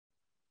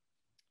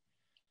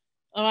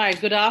All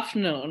right, good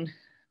afternoon.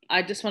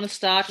 I just want to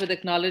start with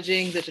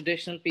acknowledging the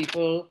traditional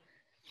people,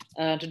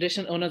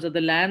 traditional owners of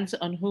the lands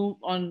on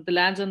the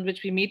lands on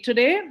which we meet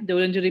today, the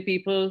Wurundjeri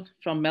people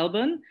from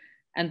Melbourne,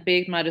 and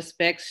pay my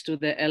respects to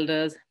the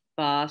elders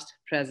past,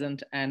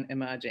 present, and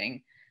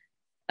emerging.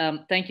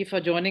 Thank you for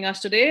joining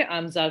us today.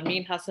 I'm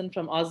Zarmeen Hassan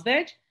from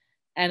AUSVEG,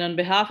 and on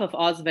behalf of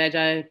AUSVEG,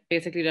 I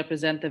basically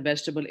represent the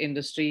vegetable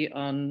industry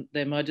on the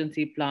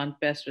Emergency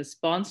Plant Pest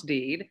Response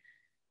Deed,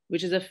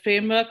 which is a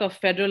framework of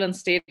federal and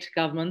state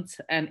governments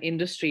and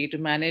industry to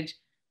manage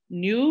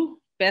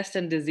new pest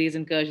and disease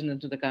incursions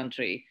into the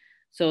country.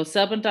 So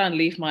Serpentine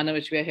Leafminer,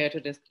 which we are here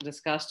to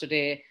discuss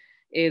today,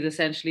 is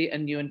essentially a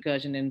new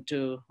incursion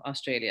into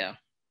Australia.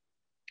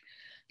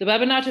 The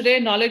webinar today,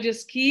 Knowledge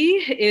is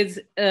Key,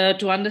 is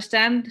to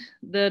understand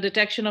the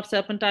detection of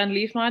Serpentine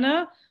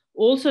Leafminer,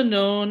 also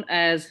known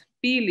as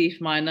P.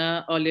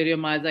 leafminer or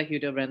Liriomyza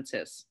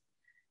hudorensis.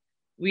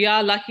 We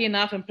are lucky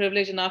enough and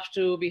privileged enough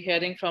to be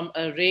hearing from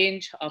a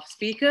range of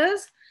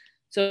speakers.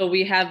 So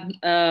we have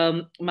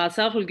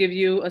myself will give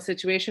you a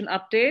situation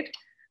update,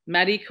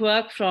 Maddy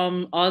Quirk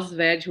from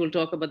AUSVEG who will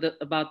talk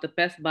about the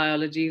pest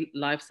biology,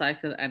 life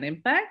cycle and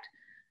impact.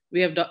 We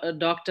have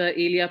Dr.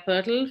 Elia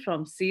Pirtle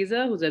from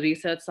Cesar, who's a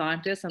research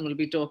scientist and will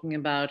be talking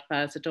about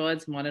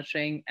parasitoids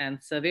monitoring and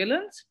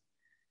surveillance.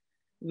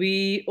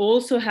 We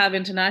also have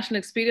international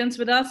experience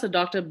with us. So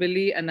Dr.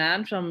 Billy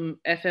Annan from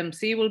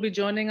FMC will be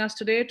joining us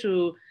today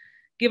to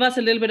give us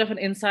a little bit of an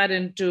insight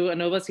into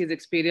an overseas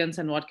experience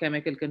and what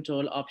chemical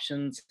control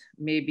options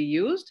may be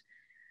used.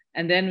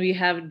 And then we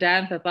have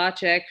Dan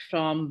Papacek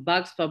from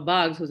Bugs for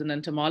Bugs, who's an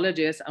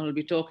entomologist, and will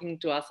be talking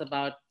to us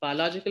about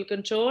biological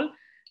control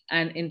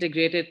and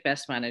integrated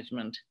pest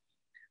management.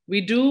 We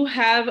do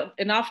have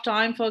enough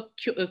time for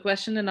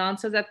question and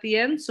answers at the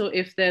end. So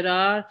if there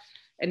are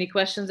any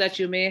questions that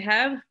you may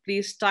have,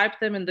 please type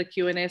them in the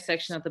Q&A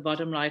section at the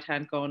bottom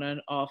right-hand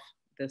corner of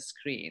the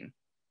screen.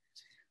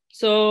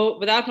 So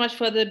without much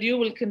further ado,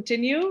 we'll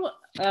continue.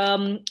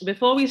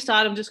 Before we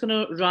start, I'm just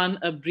going to run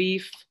a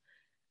brief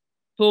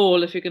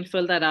poll. If you can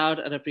fill that out,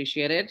 I'd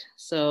appreciate it.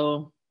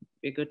 So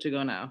we're good to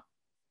go now.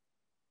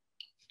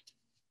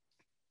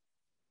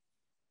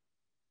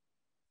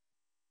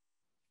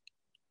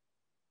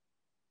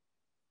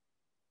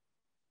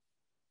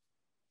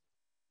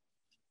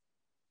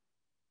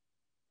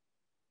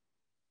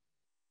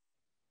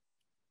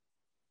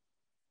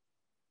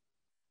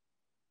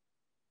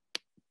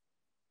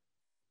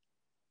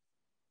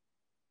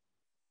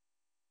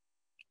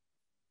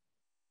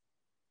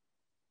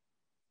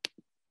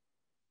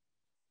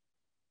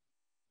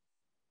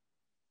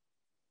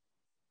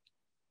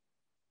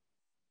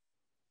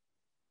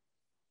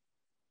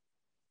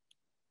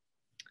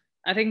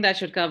 I think that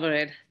should cover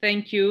it.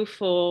 Thank you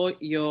for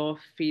your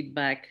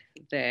feedback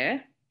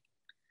there.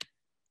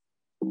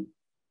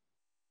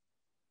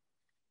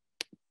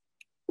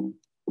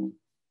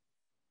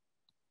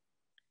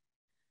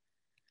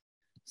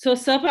 So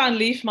Serpentine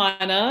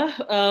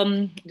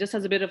Leafminer, just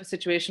as a bit of a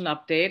situation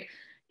update,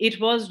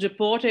 it was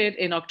reported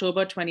in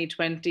October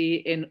 2020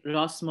 in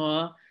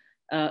Rossmoor,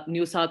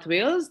 New South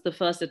Wales. The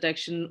first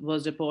detection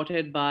was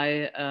reported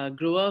by a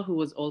grower who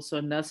was also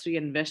a nursery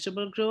and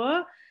vegetable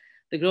grower.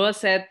 The grower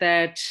said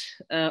that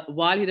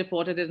while he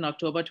reported it in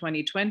October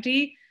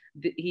 2020,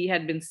 he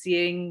had been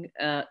seeing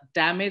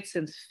damage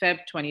since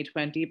Feb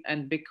 2020.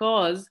 And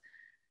because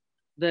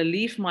the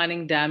leaf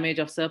mining damage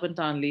of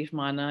Serpentine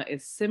Leafminer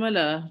is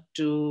similar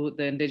to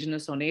the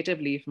indigenous or native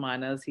leaf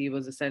miners, he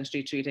was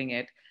essentially treating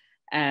it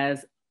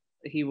as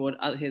he would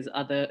his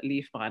other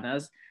leaf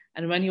miners.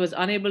 And when he was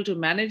unable to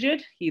manage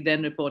it, he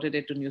then reported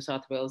it to New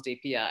South Wales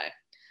DPI.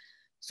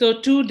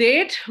 So to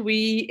date,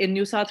 in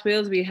New South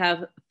Wales, we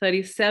have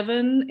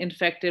 37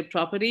 infected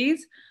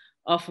properties,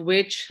 of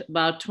which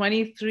about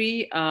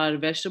 23 are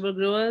vegetable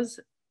growers,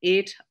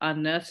 8 are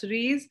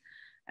nurseries,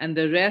 and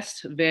the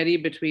rest vary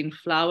between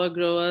flower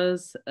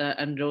growers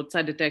and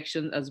roadside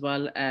detections, as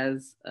well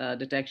as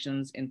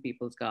detections in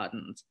people's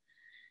gardens.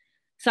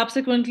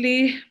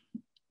 Subsequently,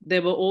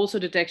 there were also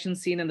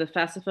detections seen in the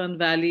Fassifern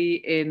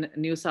Valley in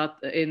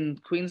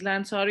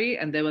Queensland,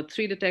 and there were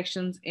 3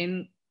 detections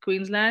in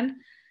Queensland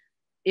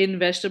in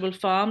vegetable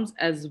farms,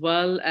 as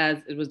well as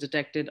it was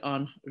detected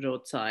on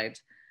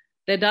roadsides.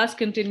 There does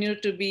continue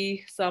to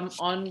be some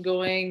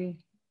ongoing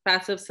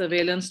passive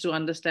surveillance to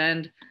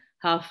understand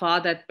how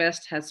far that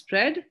pest has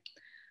spread.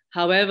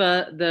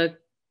 However, the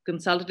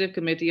Consultative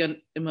Committee on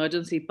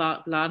Emergency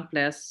Plant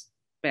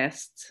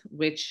Pests,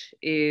 which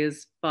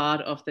is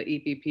part of the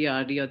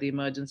EPPRD or the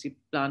Emergency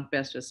Plant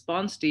Pest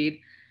Response Deed,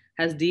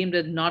 has deemed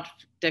it not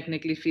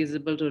technically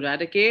feasible to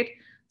eradicate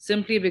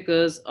simply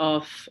because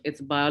of its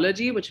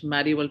biology, which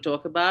Maddy will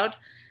talk about,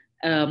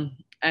 and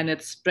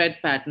its spread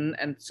pattern.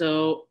 And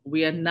so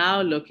we are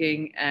now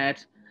looking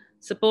at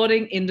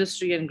supporting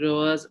industry and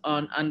growers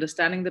on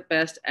understanding the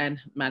pest and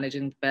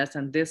managing the pest.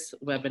 And this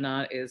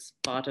webinar is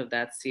part of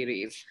that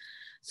series.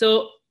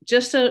 So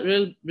just a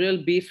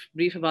real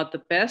brief about the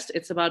pest.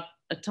 It's about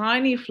a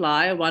tiny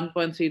fly,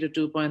 1.3 to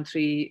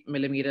 2.3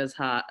 millimeters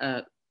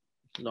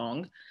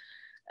long.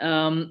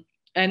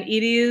 And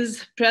it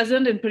is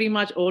present in pretty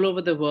much all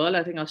over the world.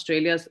 I think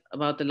Australia is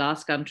about the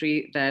last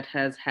country that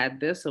has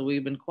had this. So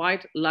we've been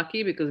quite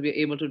lucky because we're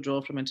able to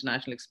draw from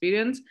international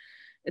experience.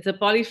 It's a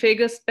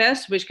polyphagous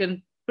pest which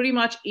can pretty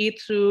much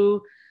eat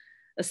through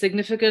a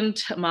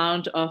significant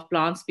amount of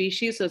plant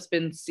species. So it's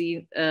been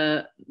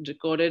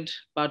recorded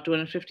about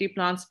 250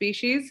 plant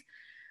species.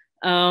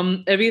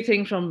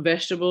 Everything from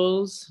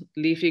vegetables,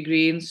 leafy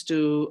greens,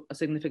 to a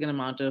significant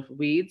amount of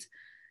weeds.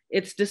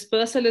 Its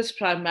dispersal is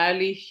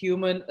primarily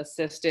human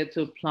assisted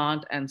through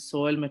plant and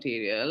soil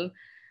material,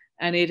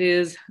 and it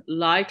is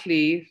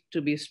likely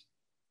to be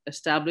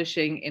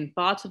establishing in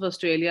parts of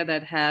Australia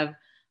that have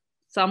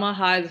summer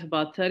highs of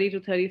about 30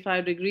 to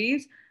 35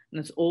 degrees, and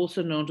it's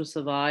also known to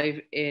survive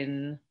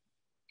in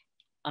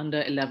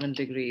under 11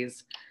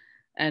 degrees.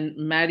 And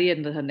Maddy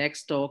in her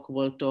next talk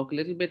will talk a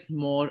little bit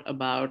more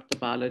about the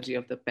biology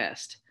of the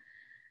pest.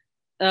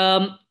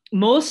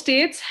 Most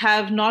states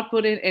have not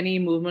put in any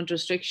movement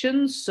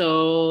restrictions.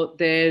 So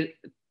the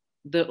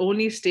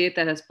only state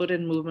that has put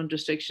in movement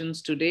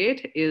restrictions to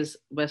date is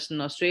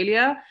Western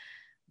Australia.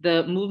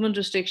 The movement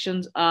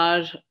restrictions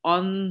are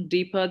on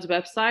DPIRD's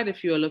website.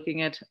 If you are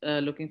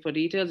looking for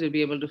details, you'll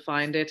be able to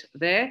find it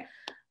there.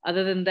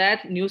 Other than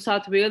that, New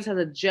South Wales has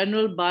a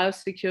general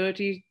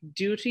biosecurity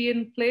duty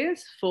in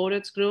place for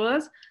its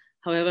growers.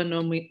 However,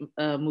 no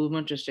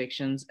movement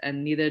restrictions,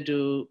 and neither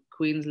do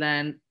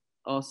Queensland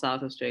or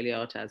South Australia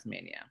or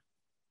Tasmania.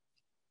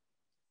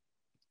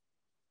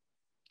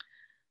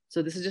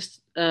 So this is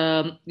just,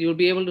 you'll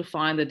be able to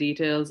find the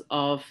details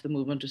of the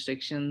movement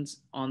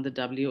restrictions on the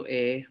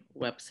WA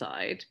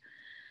website.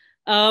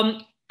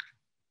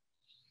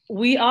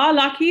 We are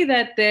lucky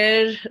that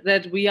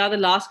we are the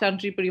last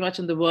country pretty much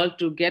in the world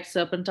to get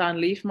Serpentine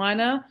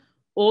Leafminer.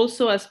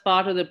 Also, as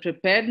part of the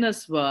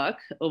preparedness work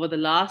over the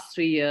last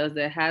 3 years,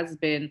 there has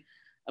been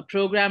a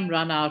program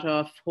run out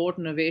of Hort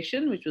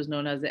Innovation, which was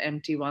known as the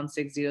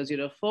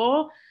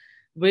MT16004,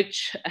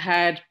 which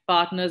had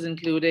partners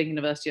including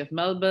University of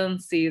Melbourne,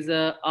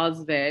 Cesar,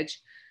 AUSVEG,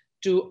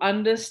 to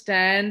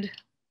understand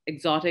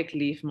exotic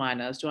leaf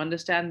miners, to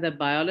understand their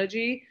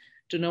biology,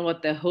 to know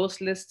what their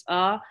host lists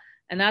are.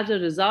 And as a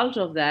result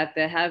of that,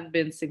 there have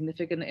been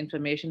significant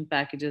information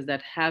packages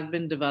that have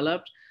been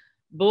developed,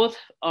 both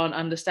on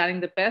understanding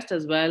the pest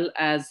as well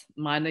as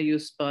minor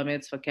use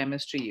permits for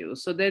chemistry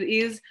use. So there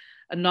is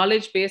a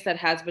knowledge base that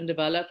has been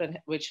developed and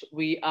which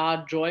we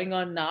are drawing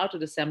on now to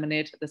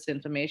disseminate this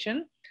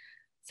information.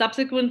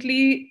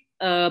 Subsequently,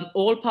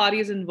 all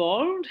parties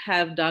involved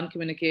have done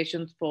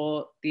communications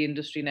for the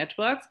industry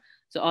networks.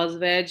 So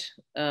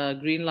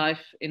AUSVEG, Green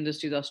Life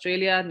Industries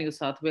Australia, New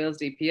South Wales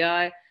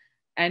DPI,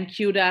 and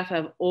QDAF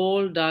have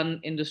all done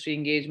industry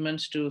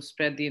engagements to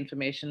spread the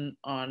information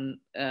on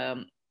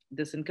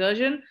this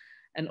incursion,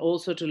 and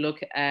also to look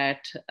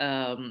at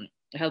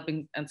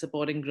helping and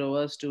supporting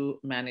growers to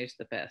manage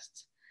the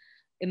pests.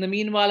 In the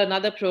meanwhile,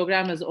 another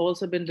program has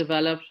also been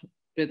developed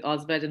with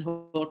AUSVEG and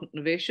Hort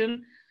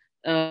Innovation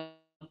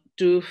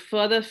to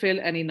further fill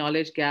any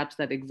knowledge gaps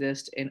that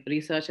exist in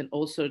research, and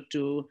also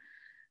to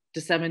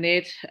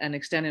disseminate and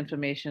extend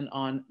information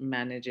on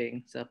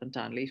managing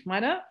Serpentine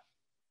Leafminer.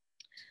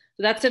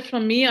 So that's it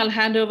from me. I'll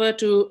hand over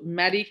to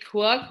Maddy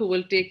Quirk, who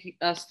will take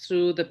us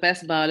through the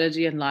pest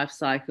biology and life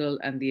cycle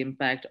and the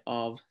impact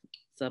of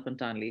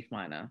Serpentine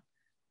Leafminer.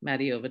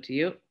 Maddy, over to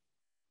you.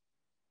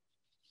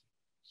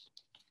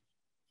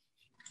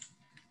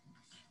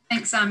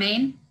 Thanks,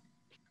 Armeen.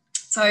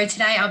 So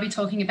today I'll be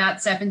talking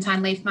about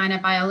Serpentine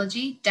Leafminer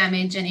biology,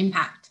 damage and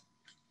impact.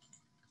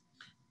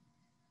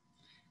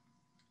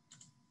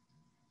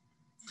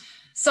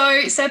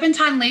 So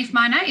Serpentine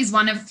Leafminer is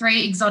one of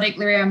 3 exotic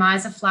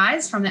Liriomyza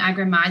flies from the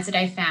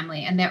Agromyzidae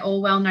family, and they're all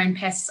well-known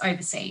pests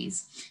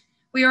overseas.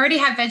 We already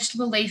have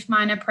vegetable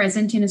leafminer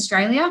present in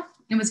Australia.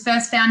 It was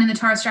first found in the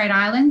Torres Strait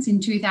Islands in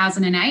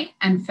 2008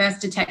 and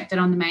first detected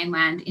on the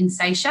mainland in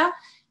Seychelles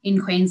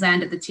in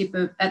Queensland, at the tip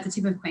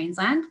of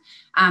Queensland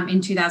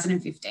in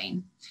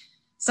 2015.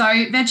 So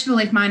vegetable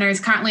leafminer is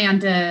currently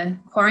under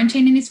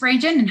quarantine in this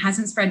region and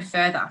hasn't spread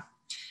further.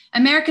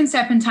 American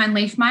Serpentine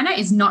Leafminer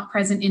is not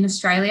present in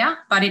Australia,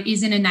 but it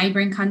is in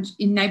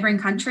neighbouring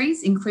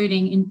countries,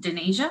 including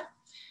Indonesia.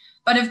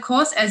 But of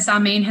course, as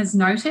Armeen has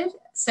noted,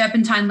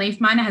 Serpentine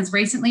Leafminer has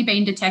recently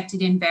been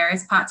detected in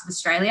various parts of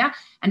Australia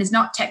and is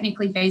not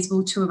technically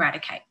feasible to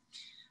eradicate.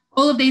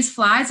 All of these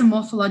flies are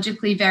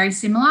morphologically very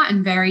similar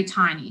and very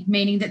tiny,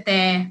 meaning that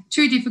they're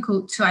too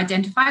difficult to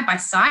identify by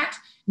sight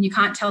and you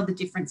can't tell the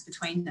difference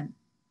between them.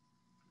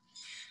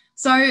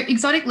 So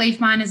exotic leaf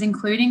miners,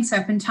 including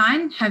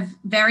serpentine, have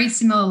very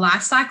similar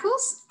life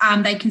cycles.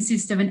 They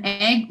consist of an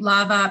egg,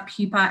 larva,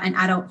 pupa, and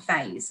adult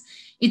phase.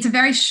 It's a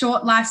very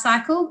short life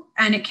cycle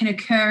and it can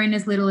occur in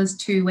as little as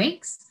 2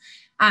 weeks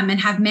and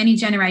have many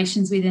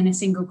generations within a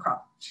single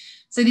crop.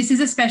 So this is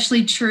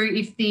especially true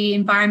if the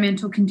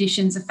environmental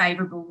conditions are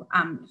favourable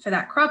for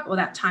that crop or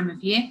that time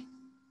of year.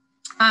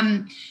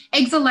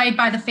 Eggs are laid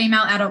by the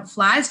female adult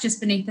flies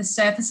just beneath the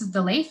surface of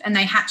the leaf, and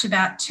they hatch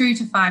about 2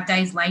 to 5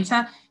 days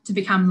later to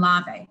become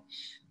larvae.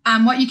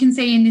 What you can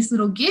see in this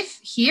little GIF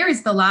here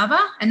is the larva,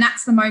 and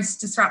that's the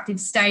most disruptive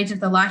stage of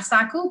the life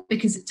cycle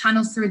because it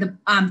tunnels through the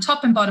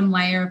top and bottom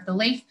layer of the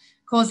leaf,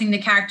 causing the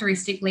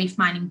characteristic leaf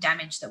mining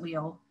damage that we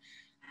all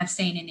have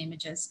seen in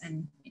images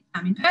and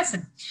in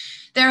person.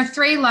 There are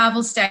 3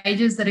 larval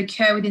stages that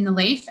occur within the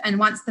leaf, and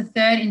once the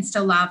 3rd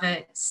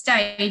instar-larva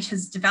stage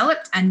has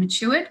developed and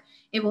matured,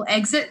 it will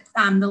exit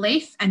the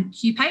leaf and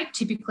pupate,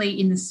 typically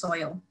in the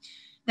soil.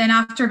 Then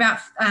after about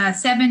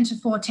 7 to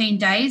 14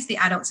 days, the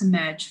adults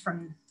emerge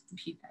from the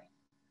pupae.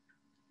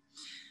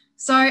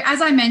 So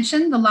as I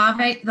mentioned, the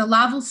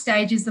larval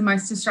stage is the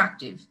most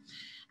destructive.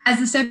 As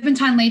the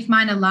serpentine leaf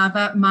miner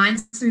larva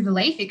mines through the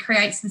leaf, it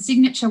creates the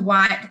signature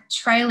white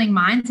trailing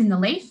mines in the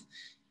leaf.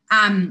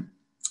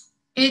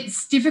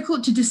 It's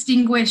difficult to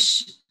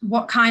distinguish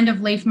what kind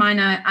of leaf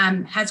miner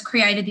has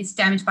created this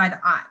damage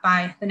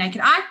by the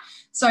naked eye,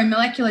 so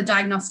molecular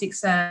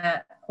diagnostics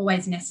are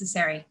always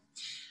necessary.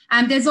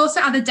 There's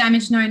also other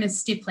damage known as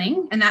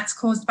stippling, and that's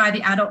caused by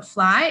the adult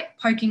fly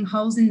poking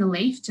holes in the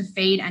leaf to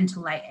feed and to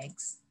lay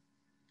eggs.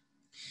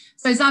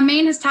 So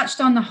Zarmeen has touched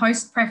on the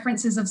host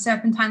preferences of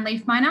serpentine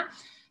leaf miner,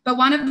 but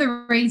one of the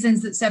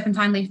reasons that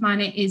serpentine leaf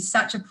miner is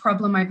such a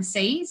problem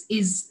overseas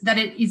is that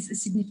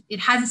it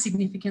has a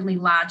significantly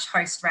large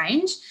host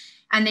range,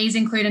 and these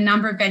include a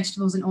number of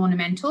vegetables and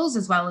ornamentals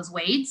as well as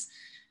weeds.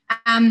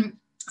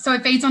 So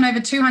it feeds on over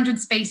 200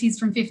 species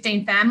from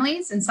 15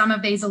 families, and some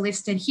of these are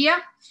listed here.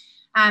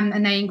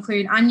 And they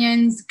include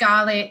onions,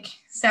 garlic,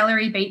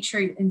 celery,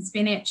 beetroot and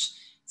spinach,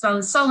 as well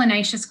as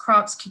solanaceous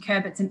crops,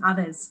 cucurbits and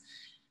others.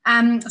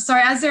 So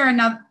as there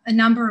are a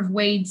number of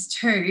weeds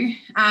too,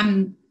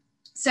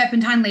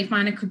 serpentine leaf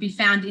miner could be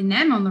found in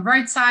them on the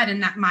roadside,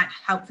 and that might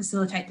help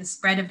facilitate the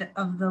spread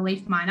of the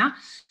leaf miner.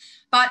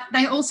 But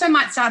they also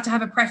might start to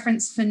have a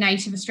preference for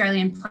native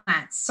Australian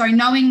plants. So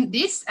knowing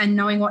this and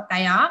knowing what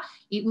they are,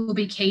 it will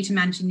be key to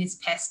managing this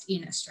pest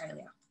in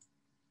Australia.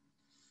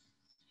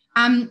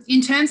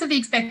 In terms of the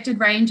expected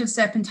range of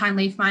serpentine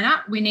leaf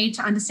miner, we need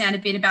to understand a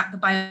bit about the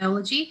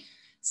biology.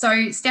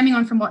 So stemming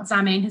on from what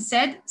Zarmeen has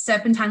said,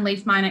 serpentine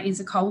leaf miner is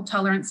a cold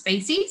tolerant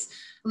species,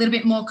 a little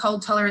bit more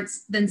cold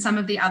tolerance than some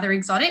of the other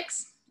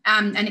exotics,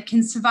 and it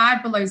can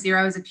survive below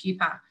 0 as a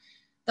pupa.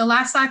 The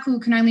life cycle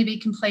can only be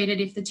completed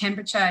if the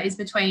temperature is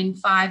between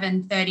 5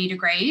 and 30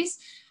 degrees.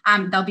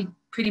 They'll be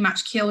pretty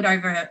much killed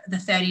over the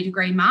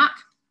 30-degree mark.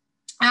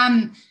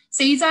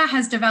 Cesar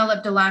has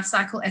developed a life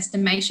cycle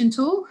estimation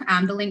tool.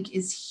 The link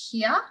is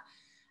here,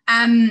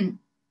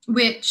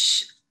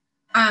 which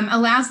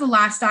allows the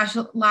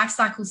life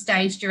cycle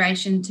stage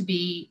duration to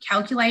be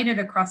calculated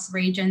across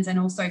regions and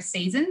also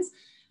seasons.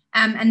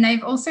 And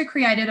they've also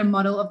created a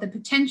model of the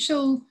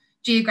potential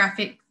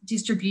geographic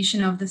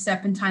distribution of the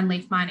serpentine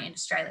leaf miner in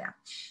Australia.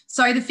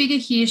 So the figure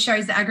here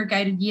shows the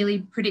aggregated yearly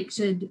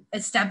predicted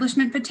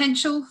establishment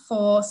potential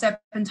for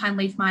serpentine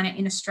leaf miner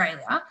in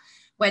Australia,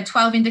 where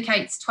 12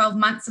 indicates 12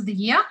 months of the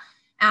year,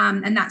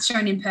 and that's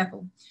shown in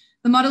purple.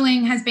 The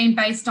modelling has been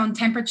based on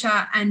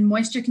temperature and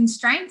moisture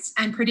constraints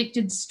and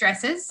predicted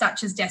stresses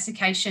such as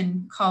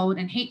desiccation, cold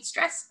and heat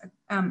stress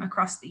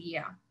across the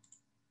year.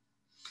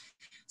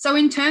 So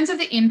in terms of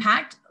the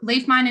impact,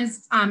 leaf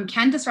miners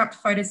can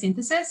disrupt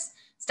photosynthesis,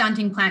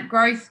 stunting plant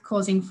growth,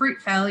 causing fruit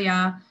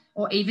failure,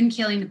 or even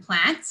killing the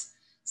plants.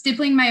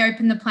 Stippling may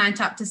open the plant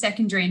up to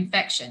secondary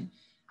infection.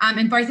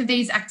 And both of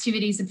these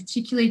activities are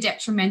particularly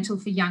detrimental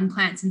for young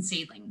plants and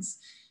seedlings.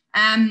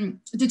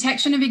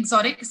 Detection of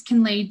exotics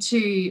can lead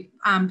to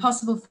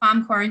possible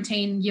farm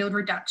quarantine, yield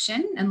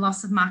reduction and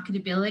loss of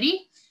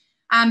marketability,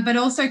 but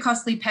also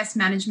costly pest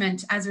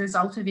management as a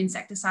result of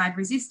insecticide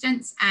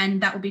resistance,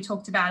 and that will be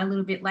talked about a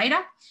little bit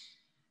later.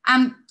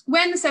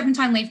 When the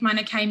serpentine leaf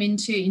miner came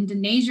into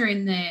Indonesia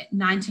in the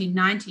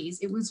 1990s,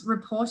 it was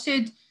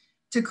reported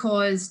to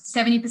cause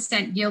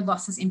 70% yield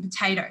losses in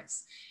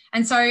potatoes.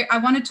 And so I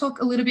want to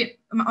talk a little bit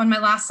on my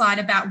last slide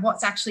about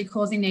what's actually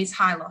causing these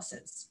high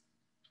losses.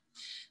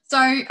 So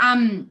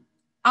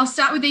I'll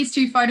start with these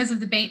 2 photos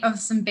of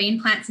some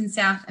bean plants in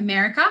South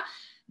America.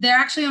 They're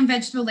actually on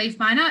vegetable leaf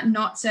miner,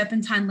 not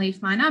serpentine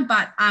leaf miner,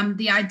 but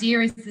the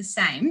idea is the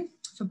same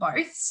for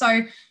both.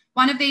 So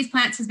one of these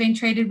plants has been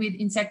treated with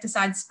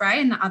insecticide spray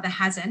and the other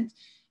hasn't.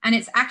 And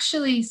it's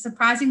actually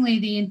surprisingly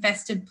the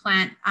infested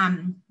plant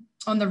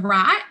on the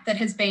right that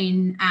has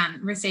been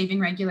receiving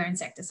regular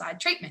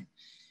insecticide treatment.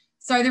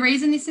 So the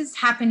reason this is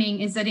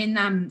happening is that in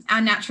our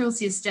natural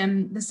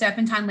system, the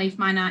serpentine leaf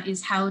miner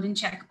is held in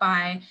check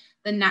by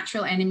the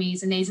natural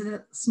enemies, and these are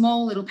the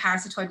small little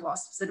parasitoid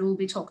wasps that will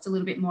be talked a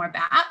little bit more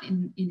about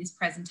in this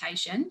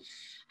presentation.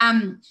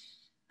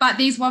 But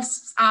these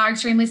wasps are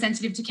extremely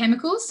sensitive to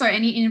chemicals, so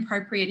any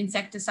inappropriate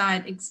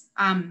insecticide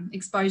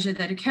exposure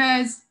that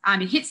occurs,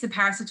 it hits the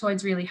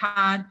parasitoids really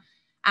hard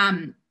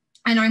and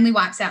only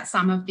wipes out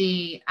some of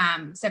the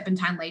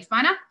serpentine leaf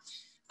miner.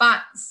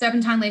 But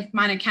serpentine leaf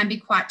miner can be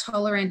quite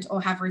tolerant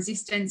or have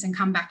resistance and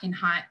comes back in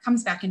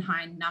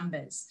high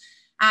numbers.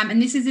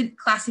 And this is a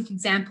classic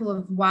example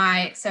of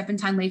why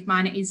serpentine leaf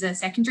miner is a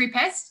secondary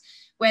pest,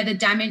 where the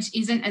damage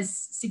isn't as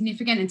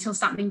significant until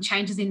something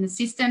changes in the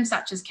system,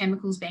 such as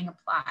chemicals being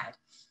applied.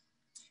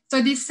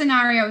 So this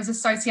scenario is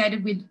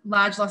associated with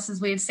large losses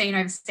we have seen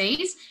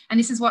overseas, and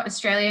this is what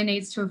Australia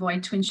needs to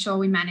avoid to ensure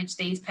we manage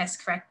these pests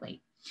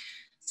correctly.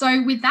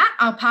 So with that,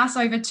 I'll pass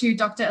over to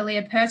Dr.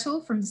 Elia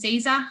Pirtle from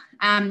Cesar,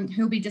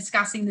 who'll be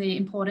discussing the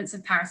importance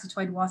of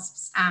parasitoid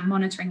wasps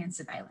monitoring and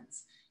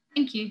surveillance.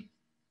 Thank you.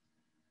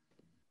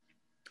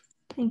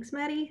 Thanks,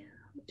 Maddy.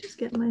 Just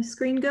get my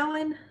screen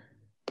going.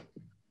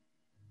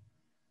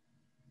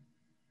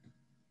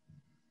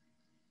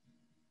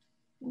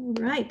 All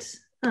right.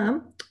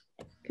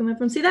 Can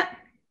everyone see that?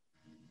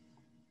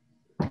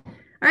 All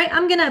right,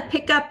 I'm gonna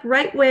pick up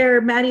right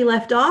where Maddy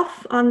left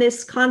off on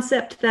this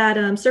concept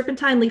that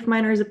serpentine leaf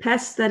miner is a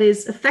pest that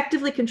is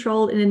effectively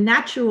controlled in a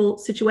natural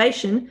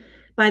situation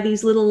by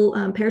these little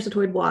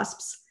parasitoid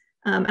wasps.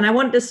 And I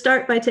wanted to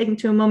start by taking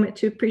a moment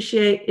to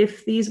appreciate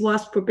if these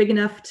wasps were big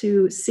enough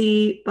to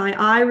see by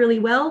eye really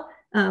well,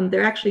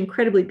 they're actually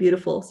incredibly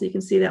beautiful. So you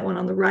can see that one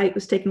on the right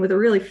was taken with a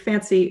really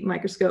fancy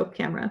microscope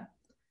camera.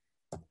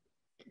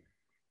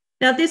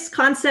 Now, this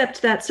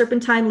concept that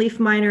serpentine leaf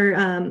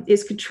miner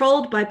is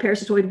controlled by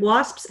parasitoid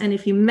wasps, and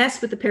if you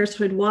mess with the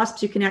parasitoid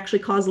wasps, you can actually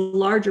cause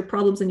larger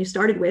problems than you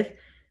started with,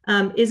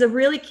 is a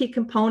really key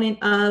component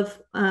of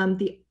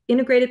the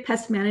integrated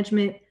pest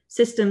management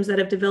systems that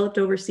have developed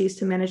overseas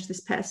to manage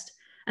this pest.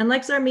 And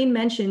like Zarmeen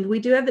mentioned, we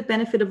do have the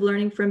benefit of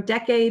learning from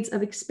decades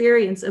of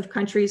experience of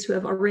countries who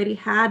have already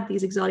had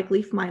these exotic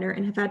leaf miner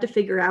and have had to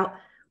figure out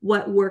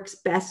what works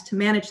best to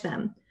manage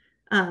them.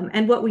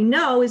 And what we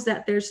know is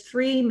that there's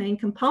three main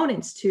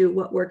components to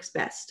what works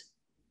best.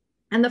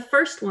 And the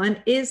first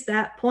one is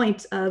that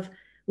point of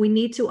we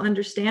need to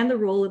understand the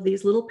role of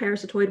these little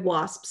parasitoid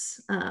wasps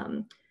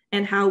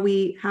and how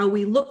we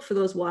look for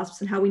those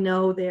wasps and how we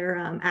know they're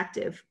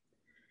active.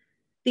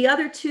 The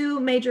other two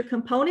major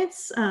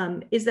components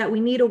is that we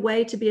need a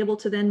way to be able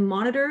to then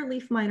monitor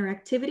leaf miner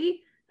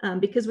activity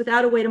because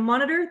without a way to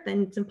monitor,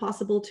 then it's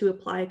impossible to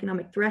apply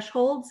economic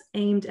thresholds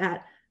aimed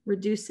at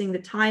reducing the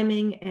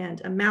timing and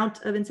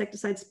amount of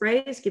insecticide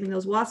sprays, giving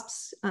those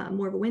wasps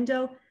more of a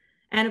window.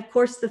 And of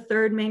course, the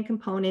third main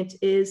component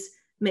is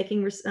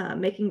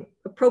making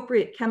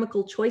appropriate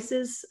chemical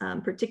choices,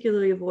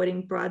 particularly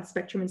avoiding broad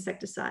spectrum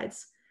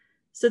insecticides.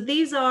 So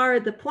these are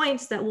the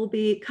points that we'll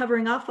be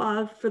covering off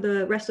of for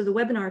the rest of the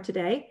webinar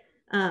today.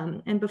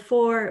 And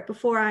before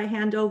I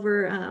hand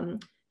over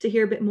to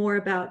hear a bit more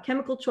about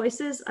chemical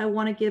choices, I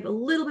want to give a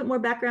little bit more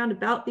background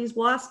about these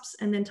wasps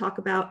and then talk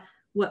about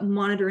what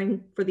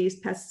monitoring for these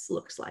pests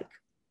looks like.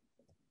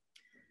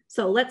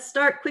 So let's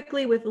start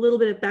quickly with a little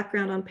bit of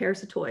background on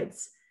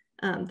parasitoids.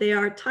 They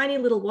are tiny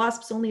little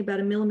wasps, only about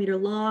 1 millimeter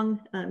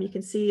long. You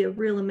can see a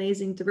real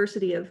amazing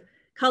diversity of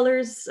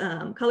colors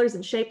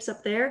and shapes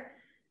up there.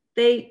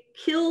 They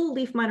kill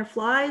leaf miner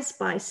flies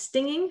by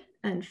stinging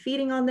and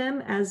feeding on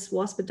them as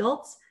wasp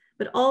adults,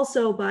 but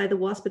also by the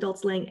wasp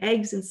adults laying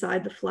eggs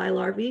inside the fly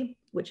larvae,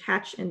 which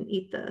hatch and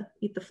eat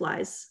the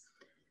flies.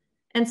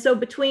 And so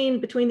between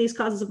these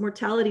causes of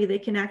mortality, they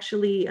can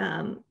actually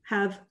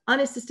have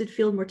unassisted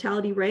field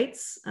mortality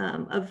rates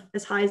of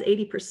as high as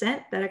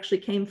 80%. That actually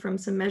came from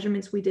some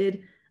measurements we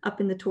did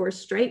up in the Torres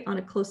Strait on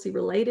a closely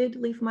related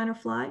leaf miner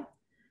fly.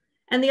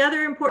 And the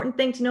other important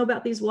thing to know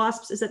about these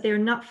wasps is that they are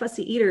not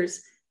fussy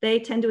eaters. They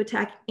tend to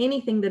attack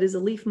anything that is a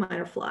leaf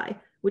miner fly,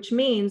 which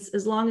means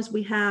as long as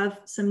we have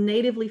some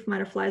native leaf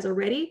miner flies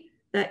already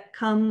that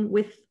come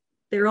with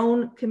their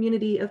own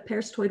community of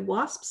parasitoid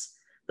wasps,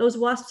 those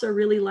wasps are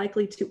really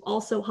likely to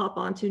also hop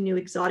onto new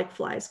exotic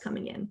flies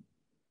coming in.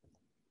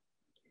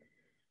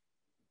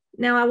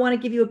 Now, I want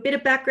to give you a bit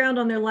of background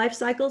on their life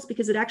cycles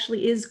because it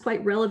actually is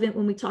quite relevant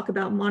when we talk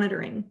about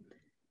monitoring.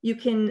 You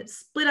can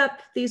split up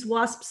these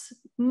wasps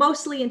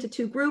mostly into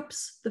two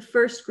groups, the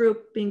first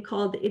group being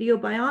called the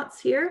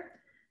idiobionts here.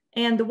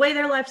 And the way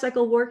their life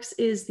cycle works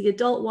is the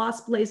adult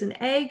wasp lays an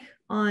egg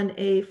on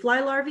a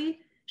fly larvae.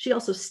 She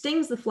also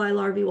stings the fly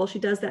larvae while she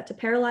does that to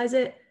paralyze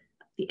it.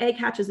 The egg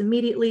hatches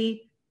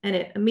immediately, and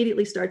it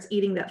immediately starts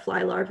eating that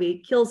fly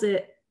larvae, kills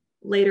it.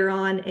 Later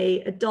on,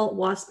 an adult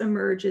wasp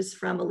emerges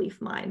from a leaf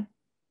mine.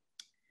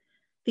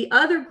 The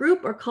other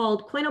group are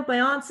called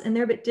coinobionts, and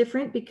they're a bit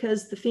different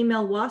because the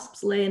female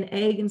wasps lay an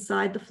egg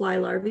inside the fly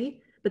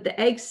larvae, but the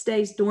egg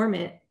stays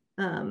dormant.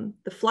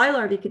 The fly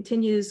larvae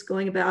continues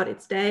going about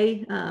its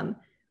day,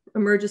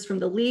 emerges from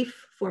the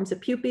leaf, forms a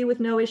pupae with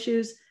no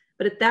issues,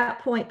 but at that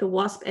point, the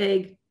wasp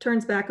egg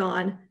turns back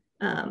on.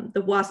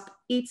 The wasp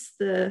eats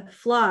the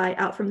fly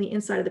out from the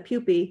inside of the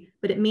pupae,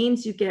 but it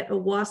means you get a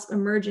wasp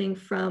emerging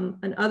from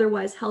an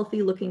otherwise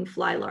healthy looking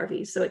fly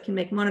larvae. So it can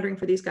make monitoring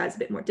for these guys a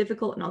bit more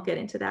difficult, and I'll get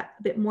into that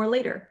a bit more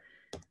later.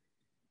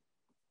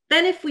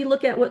 Then if we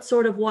look at what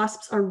sort of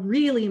wasps are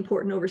really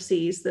important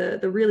overseas, the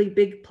really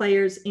big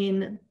players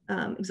in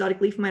exotic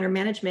leaf miner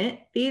management,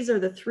 these are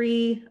the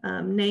three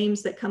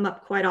names that come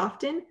up quite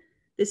often.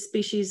 This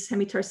species,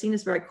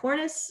 Hemitarsinus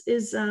varicornis,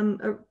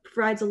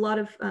 provides a lot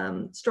of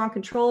strong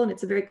control, and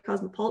it's a very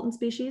cosmopolitan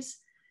species.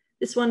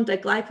 This one,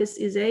 Diglyphus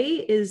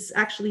isaei, is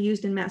actually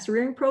used in mass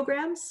rearing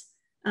programs.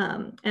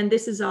 And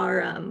this is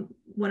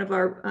one of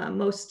our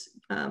most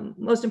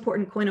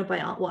important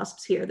coinobiont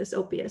wasps here, this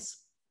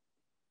Opius.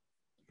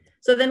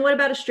 So then what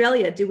about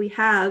Australia? Do we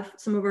have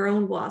some of our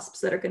own wasps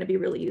that are going to be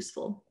really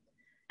useful?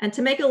 And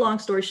to make a long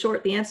story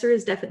short, the answer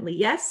is definitely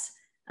yes.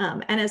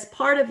 And as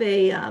part of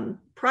a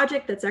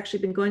project that's actually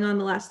been going on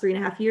the last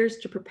 3.5 years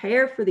to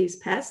prepare for these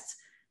pests,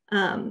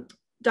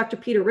 Dr.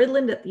 Peter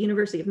Ridland at the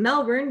University of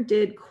Melbourne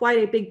did quite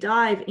a big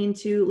dive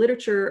into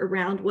literature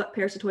around what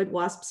parasitoid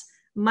wasps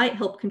might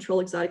help control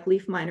exotic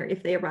leaf miner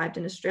if they arrived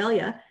in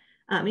Australia.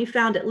 He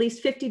found at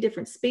least 50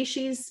 different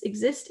species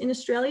exist in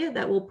Australia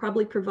that will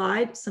probably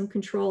provide some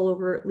control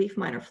over leaf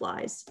miner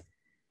flies.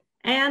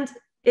 And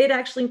it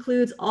actually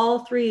includes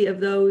all 3 of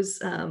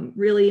those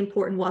really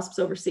important wasps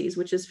overseas,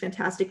 which is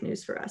fantastic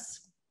news for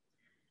us.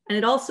 And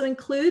it also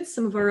includes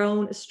some of our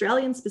own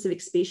Australian specific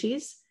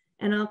species.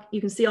 And you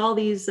can see all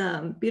these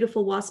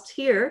beautiful wasps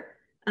here.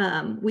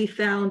 We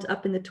found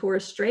up in the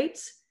Torres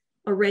Straits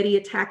already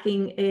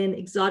attacking an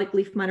exotic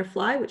leaf miner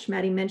fly, which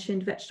Maddy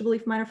mentioned, vegetable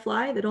leaf miner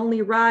fly, that only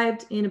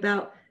arrived in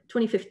about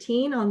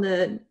 2015 on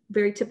the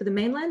very tip of the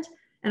mainland.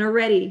 And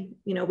already,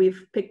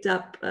 we've picked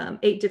up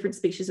 8 different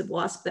species of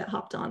wasp that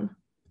hopped on.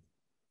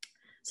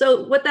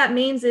 So what that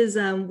means is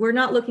we're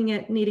not looking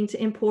at needing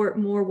to import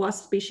more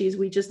wasp species.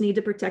 We just need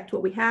to protect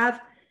what we have.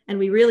 And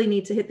we really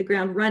need to hit the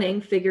ground running,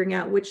 figuring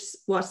out which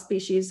wasp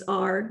species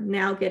are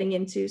now getting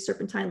into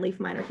serpentine leaf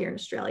miner here in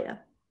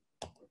Australia.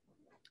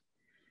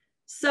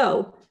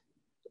 So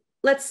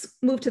let's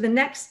move to the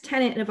next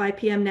tenet of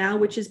IPM now,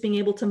 which is being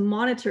able to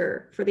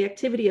monitor for the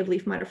activity of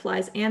leaf miner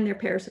flies and their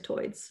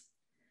parasitoids.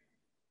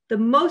 The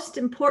most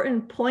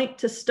important point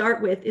to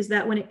start with is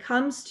that when it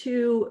comes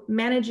to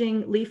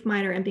managing leaf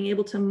miner and being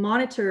able to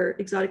monitor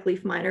exotic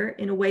leaf miner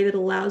in a way that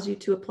allows you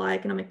to apply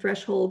economic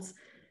thresholds,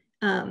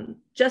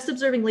 just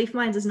observing leaf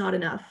mines is not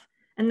enough.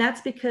 And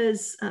that's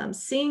because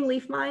seeing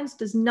leaf mines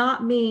does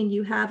not mean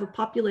you have a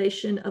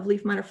population of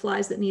leaf miner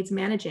flies that needs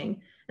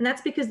managing. And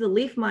that's because the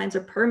leaf mines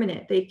are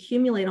permanent. They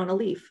accumulate on a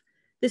leaf.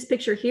 This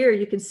picture here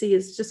you can see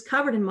is just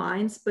covered in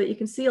mines, but you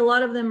can see a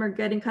lot of them are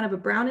getting kind of a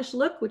brownish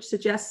look, which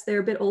suggests they're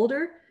a bit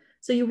older.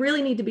 So you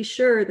really need to be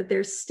sure that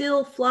there's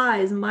still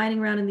flies mining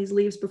around in these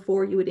leaves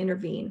before you would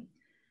intervene.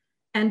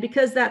 And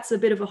because that's a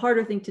bit of a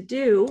harder thing to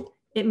do,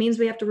 it means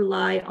we have to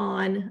rely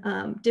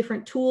on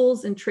different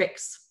tools and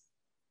tricks.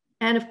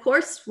 And of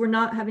course, we're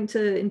not having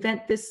to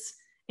invent this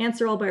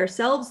answer all by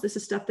ourselves. This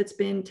is stuff that's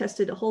been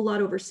tested a whole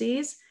lot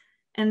overseas.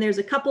 And there's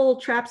a couple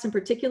traps in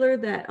particular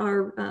that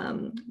are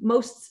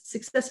most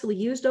successfully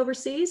used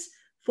overseas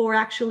for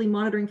actually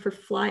monitoring for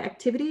fly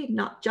activity,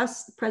 not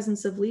just the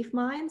presence of leaf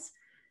mines.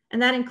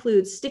 And that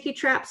includes sticky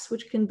traps,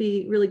 which can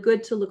be really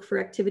good to look for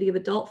activity of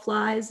adult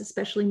flies,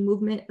 especially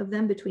movement of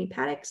them between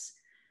paddocks.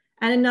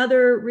 And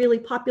another really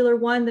popular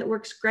one that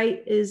works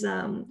great is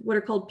what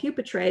are called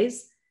pupa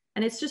trays.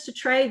 And it's just a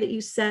tray that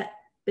you set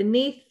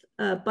beneath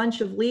a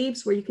bunch of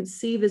leaves where you can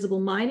see visible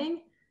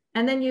mining.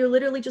 And then you're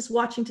literally just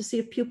watching to see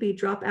if pupae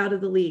drop out of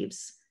the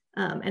leaves.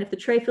 And if the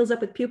tray fills up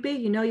with pupae,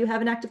 you know you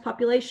have an active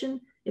population.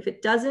 If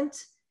it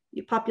doesn't,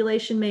 your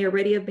population may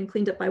already have been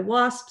cleaned up by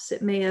wasps.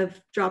 It may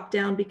have dropped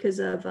down because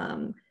of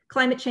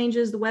climate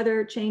changes, the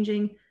weather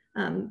changing,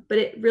 but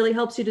it really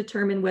helps you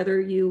determine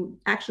whether you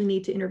actually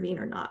need to intervene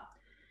or not.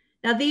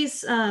 Now,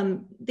 these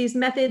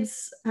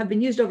methods have been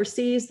used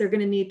overseas. They're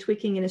going to need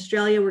tweaking in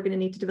Australia. We're going to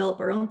need to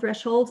develop our own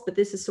thresholds, but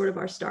this is sort of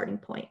our starting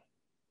point.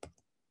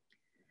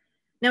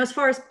 Now, as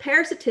far as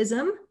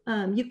parasitism,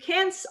 you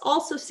can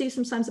also see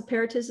some signs of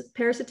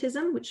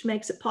parasitism, which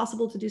makes it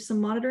possible to do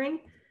some monitoring.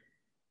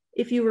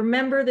 If you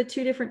remember the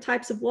 2 different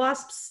types of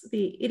wasps,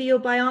 the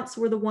idiobionts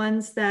were the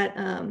ones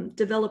that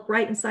develop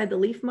right inside the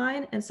leaf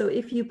mine. And so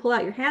if you pull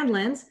out your hand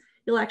lens,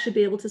 you'll actually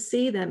be able to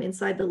see them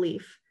inside the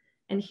leaf.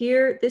 And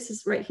here, this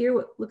is right here,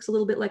 what looks a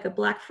little bit like a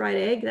black fried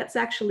egg. That's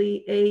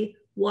actually a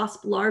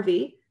wasp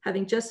larvae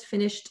having just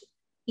finished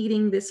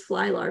eating this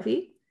fly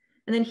larvae.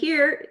 And then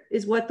here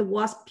is what the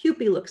wasp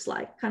pupae looks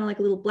like, kind of like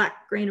a little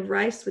black grain of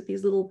rice with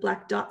these little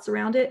black dots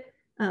around it.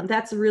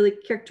 That's a really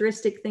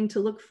characteristic thing to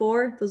look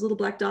for. Those little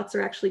black dots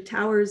are actually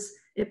towers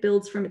it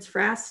builds from its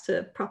frass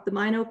to prop the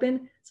mine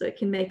open so it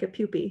can make a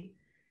pupae.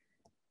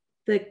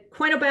 The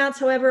coinobionts,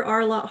 however,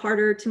 are a lot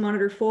harder to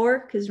monitor for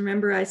because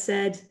remember I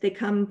said they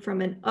come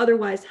from an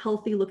otherwise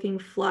healthy looking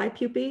fly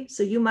pupae.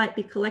 So you might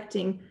be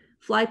collecting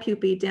fly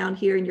pupae down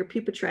here in your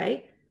pupa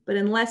tray, but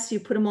unless you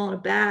put them all in a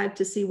bag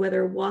to see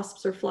whether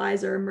wasps or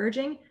flies are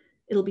emerging,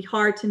 it'll be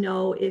hard to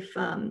know if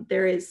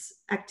there is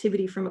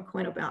activity from a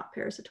coinobiont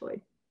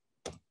parasitoid.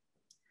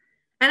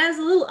 And as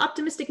a little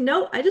optimistic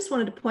note, I just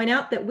wanted to point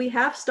out that we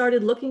have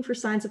started looking for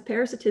signs of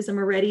parasitism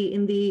already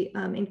in the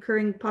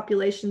incurring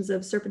populations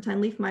of serpentine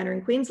leaf miner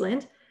in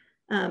Queensland.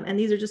 And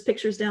these are just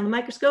pictures down the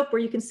microscope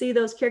where you can see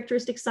those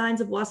characteristic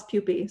signs of wasp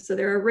pupae. So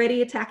they're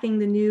already attacking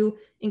the new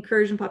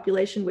incursion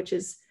population, which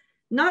is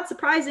not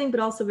surprising,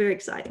 but also very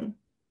exciting.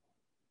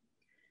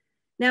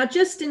 Now,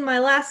 just in my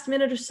last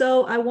minute or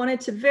so, I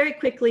wanted to very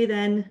quickly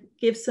then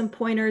give some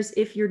pointers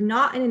if you're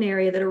not in an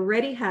area that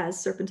already has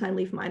serpentine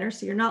leaf miner,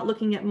 so you're not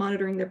looking at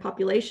monitoring their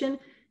population,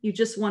 you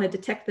just want to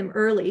detect them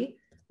early,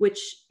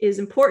 which is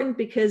important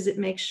because it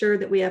makes sure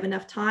that we have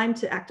enough time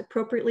to act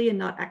appropriately and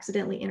not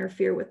accidentally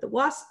interfere with the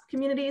wasp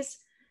communities.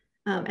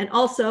 And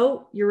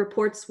also, your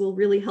reports will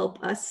really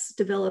help us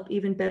develop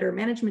even better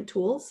management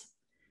tools.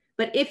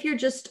 But if you're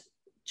just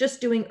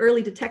doing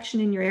early detection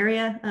in your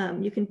area,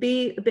 you can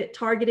be a bit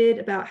targeted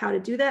about how to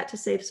do that to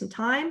save some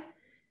time.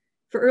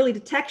 For early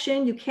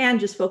detection, you can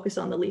just focus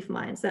on the leaf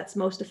mines. That's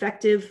most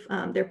effective.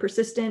 They're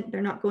persistent.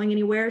 They're not going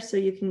anywhere. So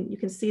you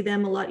can see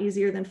them a lot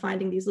easier than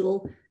finding these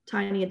little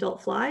tiny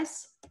adult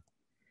flies.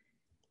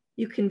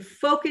 You can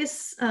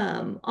focus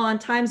on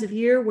times of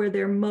year where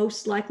they're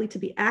most likely to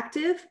be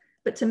active.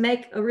 But to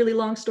make a really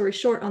long story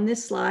short on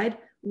this slide,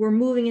 we're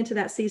moving into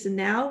that season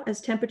now. As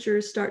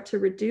temperatures start to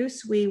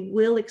reduce, we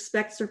will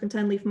expect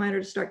Serpentine Leafminer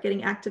to start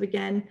getting active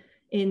again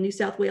in New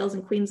South Wales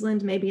and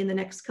Queensland, maybe in the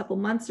next couple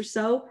months or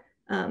so.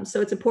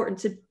 So it's important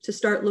to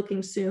start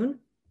looking soon.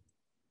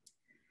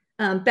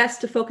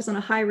 Best to focus on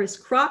a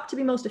high-risk crop to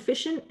be most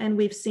efficient, and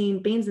we've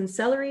seen beans and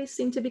celery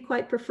seem to be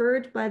quite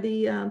preferred by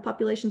the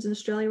populations in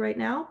Australia right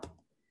now.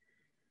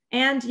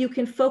 And you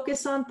can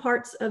focus on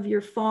parts of your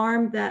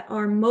farm that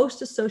are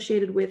most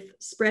associated with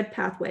spread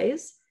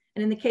pathways.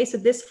 And in the case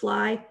of this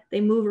fly,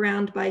 they move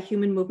around by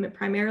human movement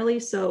primarily.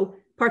 So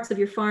parts of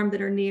your farm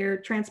that are near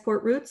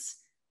transport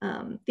routes.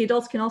 The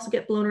adults can also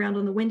get blown around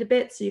on the wind a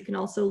bit. So you can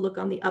also look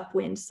on the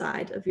upwind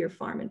side of your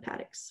farm and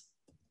paddocks.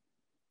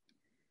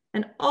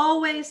 And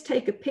always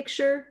take a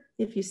picture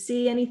if you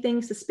see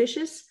anything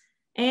suspicious,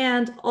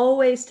 and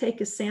always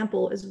take a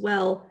sample as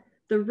well.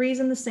 The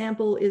reason the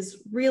sample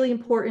is really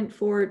important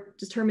for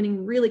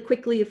determining really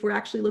quickly if we're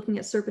actually looking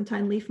at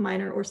Serpentine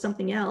Leafminer or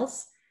something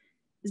else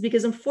is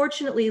because,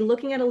 unfortunately,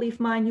 looking at a leaf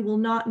mine, you will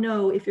not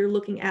know if you're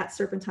looking at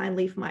Serpentine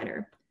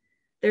Leafminer.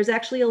 There's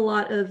actually a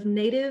lot of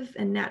native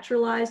and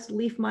naturalized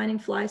leaf mining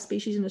fly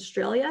species in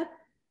Australia.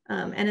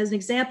 And as an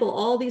example,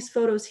 all these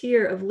photos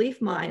here of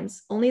leaf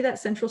mines, only that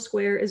central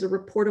square is a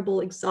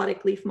reportable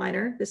exotic leaf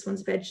miner. This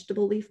one's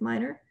vegetable leaf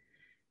miner.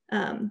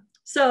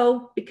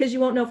 So because you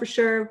won't know for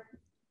sure,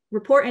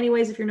 report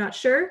anyways if you're not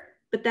sure,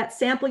 but that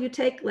sample you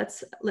take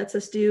lets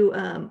us do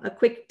a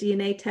quick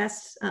DNA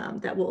test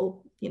that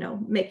will,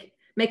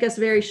 make us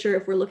very sure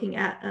if we're looking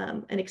at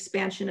an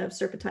expansion of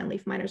Serpentine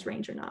Leafminer's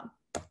range or not.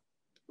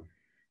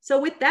 So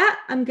with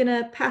that, I'm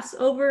gonna pass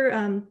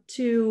over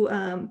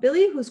to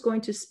Billy, who's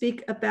going to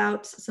speak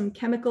about some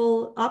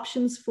chemical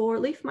options for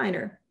leaf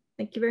miner.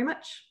 Thank you very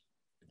much.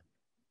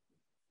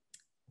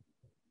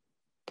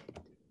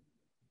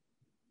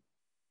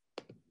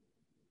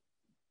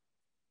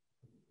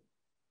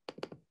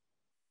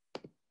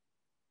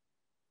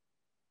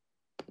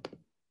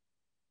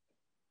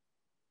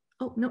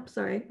 Oh, nope,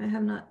 sorry, I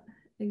have not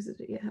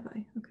exited yet, have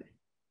I? Okay,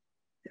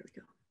 there we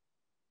go.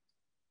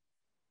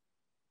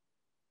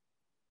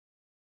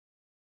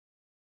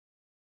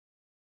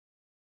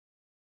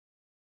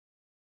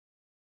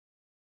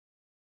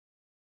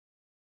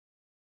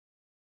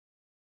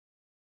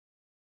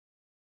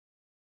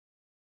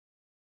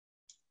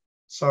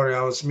 Sorry,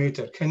 I was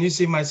muted. Can you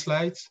see my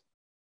slides?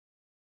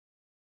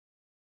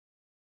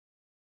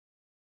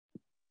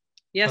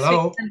 Yes,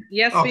 hello? we can.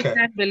 Yes, okay. We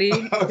can, Billy.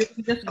 Okay. You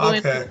can just go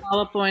into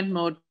PowerPoint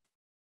mode.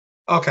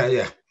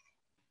 Okay,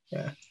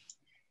 yeah.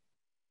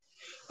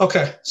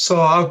 Okay, so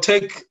I'll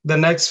take the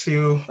next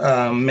few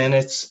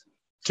minutes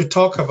to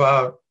talk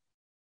about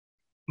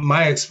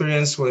my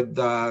experience with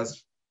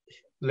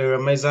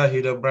Lyromesa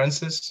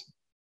hudobrensis,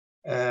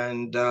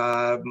 and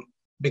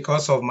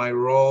because of my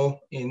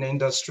role in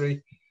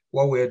industry,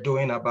 what we're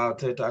doing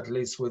about it, at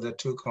least with the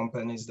two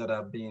companies that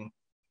I've been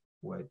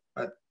with.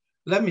 But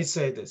let me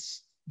say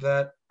this,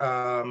 that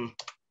I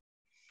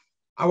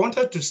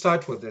wanted to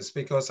start with this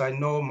because I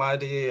know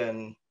Maddy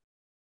and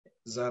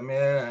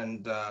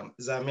Zamin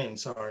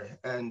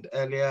and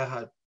Elia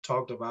had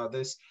talked about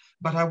this,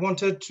 but I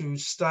wanted to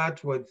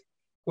start with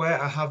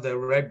where I have the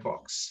red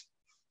box.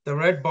 The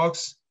red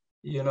box,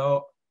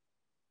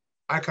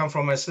 I come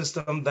from a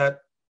system that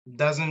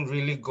doesn't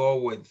really go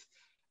with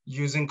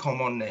using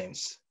common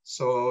names.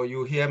 So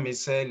you hear me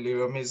say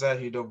Lyromesa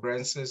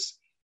hudobrensis,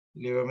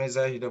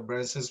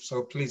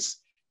 so please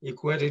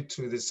equate it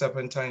to the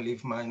Serpentine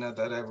Leafminer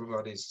that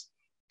everybody's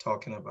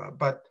talking about.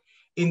 But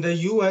in the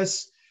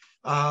US,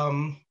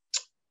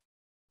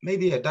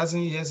 maybe a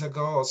dozen years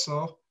ago or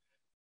so,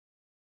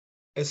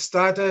 it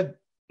started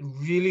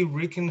really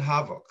wreaking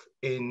havoc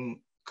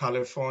in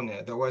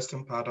California, the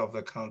western part of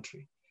the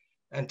country.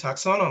 And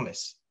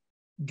taxonomists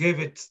gave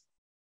it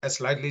a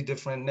slightly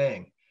different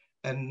name.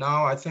 And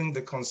now I think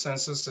the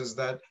consensus is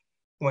that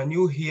when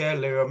you hear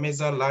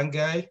Lyromesa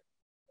langai,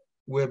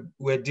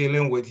 we're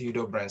dealing with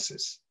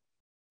hudobrensis.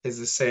 It's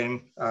the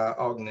same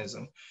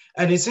organism.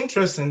 And it's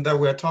interesting that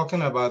we're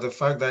talking about the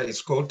fact that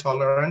it's cold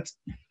tolerant,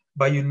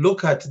 but you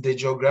look at the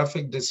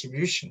geographic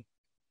distribution.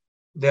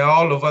 They're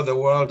all over the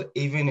world,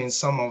 even in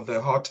some of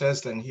the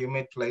hottest and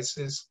humid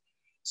places.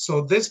 So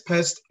this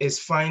pest is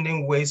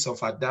finding ways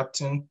of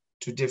adapting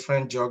to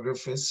different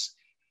geographies,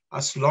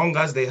 as long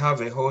as they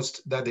have a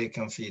host that they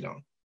can feed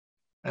on,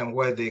 and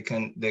where they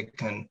can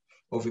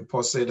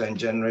oviposit and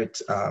generate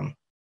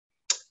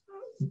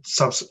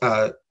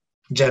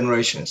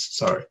generations.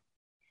 Sorry.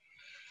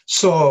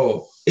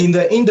 So in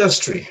the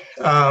industry,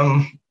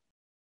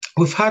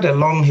 we've had a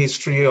long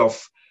history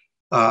of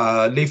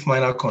leaf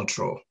miner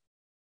control,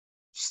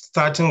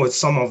 starting with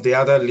some of the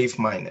other leaf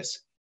miners.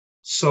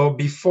 So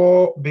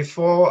before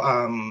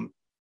Lyromesa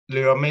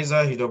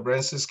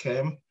hydobrensis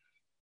came,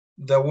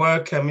 there were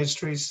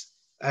chemistries,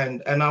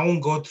 and I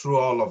won't go through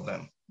all of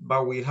them,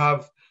 but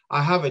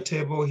I have a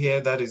table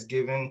here that is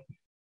giving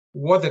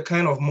what the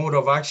kind of mode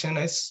of action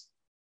is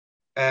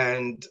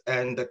and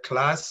the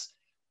class,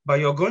 but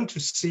you're going to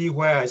see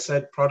where I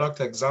said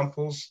product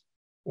examples,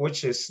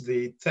 which is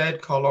the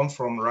third column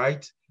from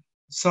right,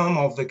 some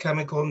of the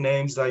chemical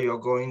names that you're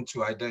going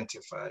to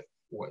identify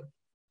with.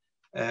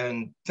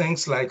 And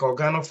things like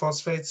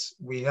organophosphates,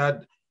 we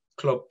had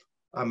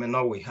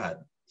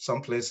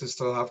some places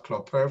still have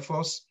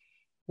chlorpyrifos,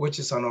 which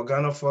is an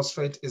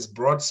organophosphate, is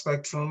broad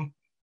spectrum.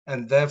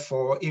 And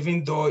therefore,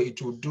 even though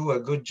it will do a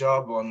good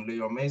job on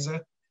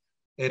Lyromesa,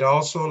 it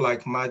also,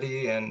 like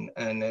Maddy and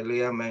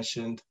Elia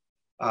mentioned,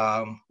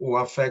 will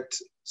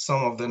affect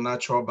some of the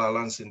natural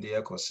balance in the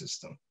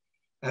ecosystem.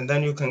 And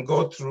then you can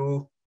go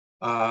through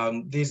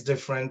these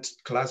different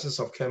classes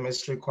of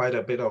chemistry, quite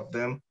a bit of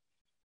them.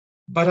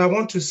 But I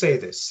want to say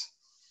this,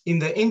 in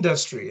the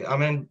industry, I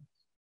mean,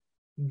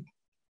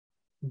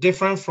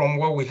 different from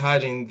what we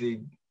had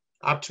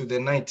up to the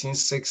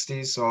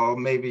 1960s or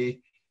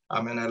maybe,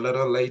 a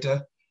little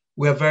later,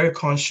 we're very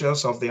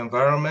conscious of the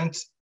environment.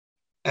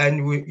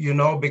 And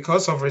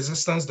because of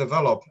resistance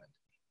development,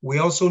 we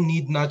also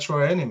need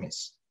natural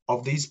enemies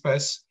of these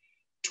pests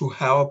to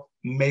help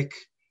make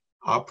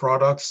our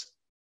products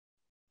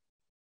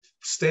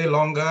stay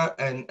longer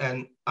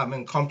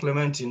and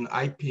complementing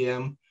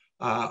IPM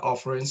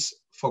offerings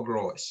for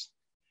growers.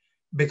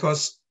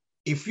 Because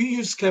if you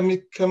use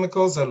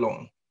chemicals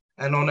alone,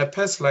 and on a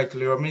pest like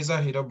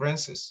Lyromesa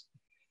hydobrensis,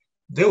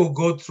 they will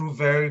go through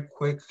very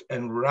quick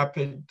and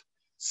rapid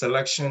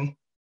selection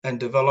and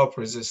develop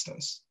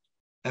resistance.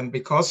 And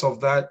because of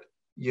that,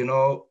 we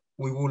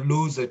will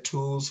lose the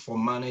tools for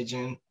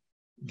managing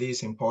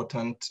these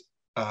important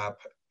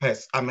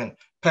pests.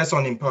 Pests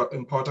on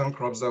important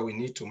crops that we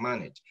need to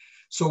manage.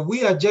 So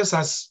we are just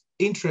as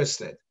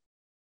interested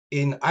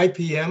in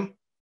IPM,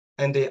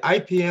 and the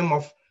IPM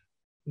of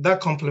that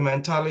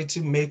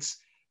complementarity makes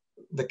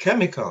the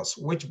chemicals,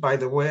 which by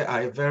the way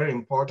are a very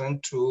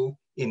important tool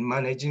in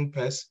managing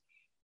pests.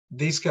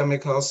 These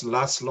chemicals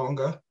last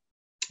longer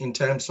in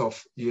terms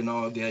of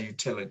their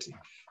utility.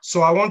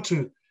 So I want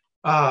to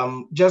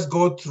just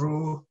go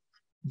through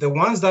the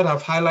ones that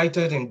I've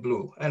highlighted in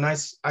blue. And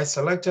I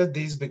selected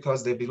these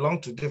because they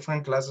belong to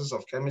different classes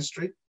of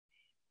chemistry.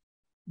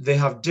 They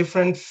have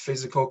different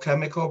physical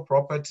chemical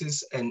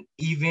properties and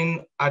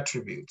even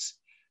attributes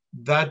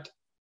that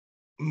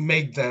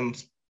make them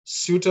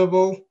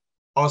suitable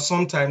or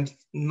sometimes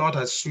not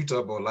as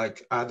suitable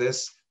like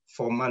others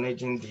for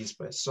managing these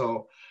pests.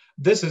 So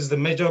this is the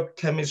major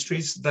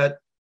chemistries that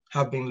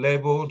have been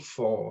labeled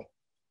for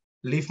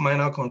leaf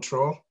miner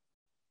control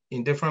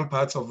in different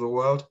parts of the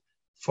world.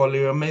 For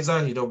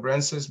Lyromesa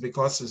hydobrensis,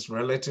 because it's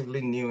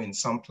relatively new in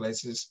some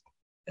places,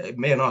 it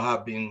may not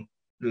have been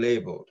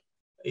labeled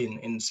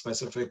in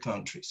specific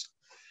countries.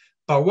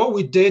 But what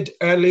we did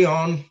early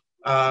on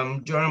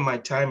during my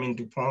time in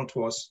DuPont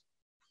was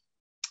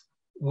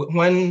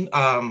when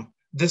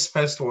this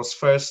pest was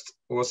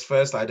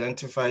first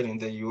identified in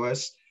the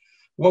US,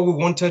 what we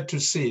wanted to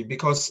see,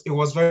 because it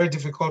was very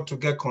difficult to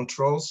get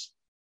controls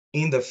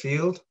in the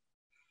field,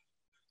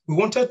 we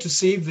wanted to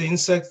see if the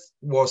insect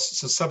was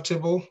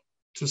susceptible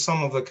to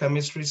some of the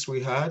chemistries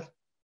we had.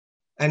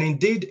 And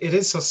indeed, it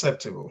is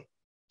susceptible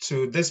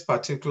to this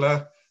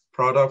particular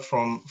product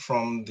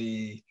from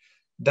the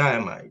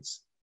diamides.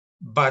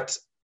 But,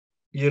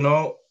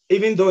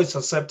 even though it's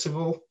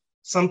susceptible,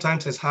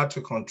 sometimes it's hard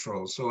to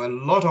control. So a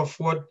lot of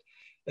what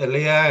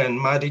Elia and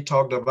Maddy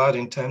talked about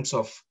in terms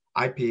of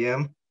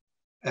IPM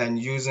and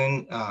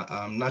using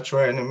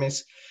natural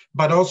enemies,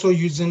 but also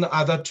using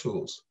other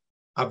tools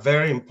are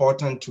very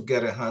important to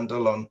get a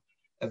handle on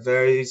a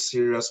very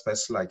serious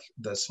pest like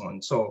this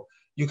one. So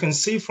you can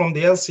see from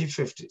the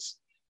LC50s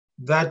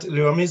that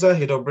Lyromesa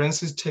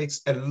hydobrensis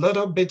takes a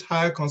little bit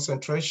higher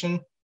concentration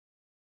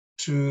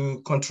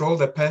to control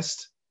the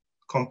pest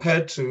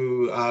compared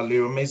to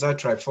Lyromesa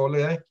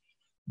trifoliae,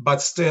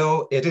 but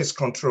still it is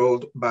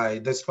controlled by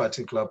this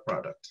particular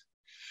product.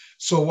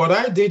 So what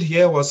I did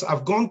here was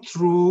I've gone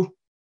through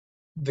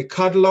the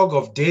catalog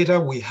of data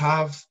we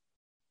have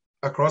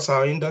across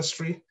our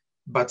industry,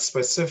 but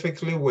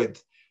specifically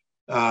with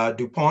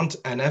DuPont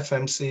and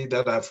FMC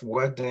that I've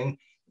worked in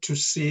to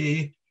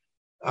see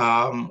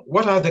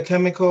what are the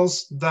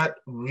chemicals that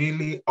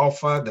really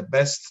offer the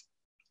best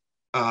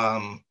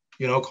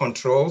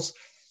controls.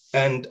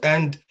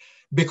 And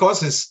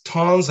because it's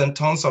tons and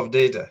tons of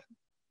data,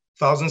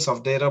 thousands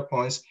of data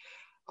points,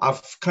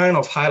 I've kind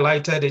of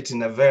highlighted it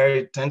in a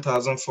very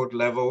 10,000 foot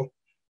level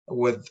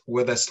with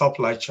a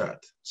stoplight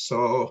chart.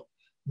 So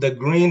the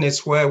green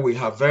is where we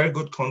have very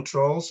good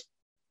controls,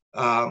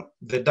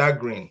 the dark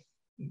green,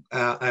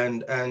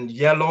 and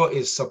yellow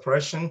is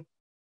suppression,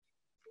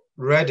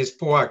 red is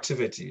poor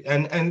activity.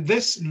 And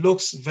this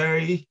looks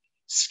very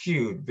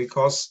skewed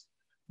because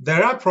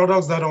There are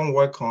products that don't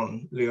work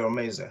on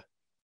Leomyza,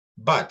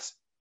 but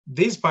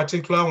these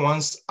particular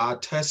ones are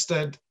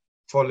tested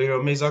for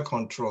Leomyza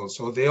control.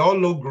 So they all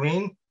look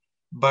green,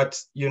 but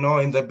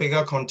in the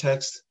bigger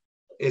context,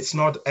 it's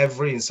not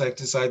every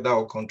insecticide that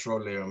will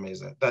control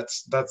Leomyza.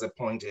 That's the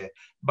point here.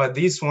 But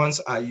these ones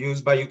are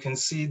used, but you can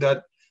see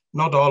that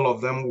not all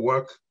of them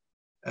work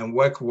and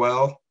work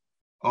well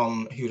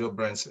on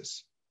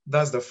Hydobranchs.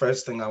 That's the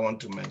first thing I want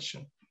to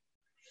mention.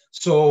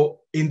 So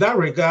in that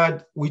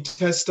regard, we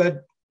tested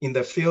in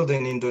the field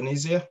in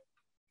Indonesia.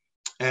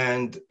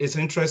 And it's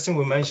interesting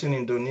we mentioned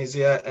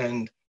Indonesia,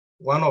 and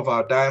one of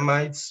our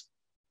diamides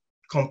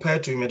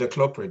compared to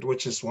imidacloprid,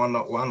 which is one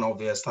of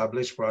the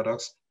established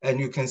products. And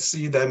you can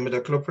see that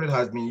imidacloprid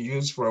has been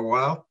used for a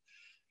while,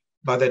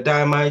 but the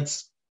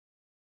diamides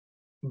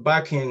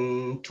back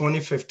in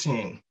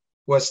 2015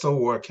 were still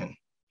working.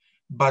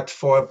 But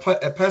for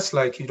a pest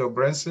like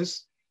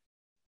Hydobranchs,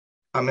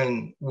 I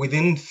mean,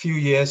 within a few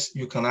years,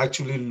 you can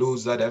actually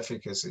lose that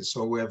efficacy.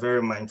 So we're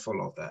very mindful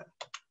of that.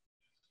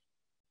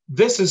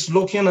 This is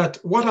looking at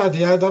what are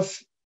the other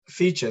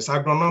features,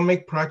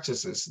 agronomic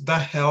practices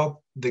that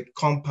help the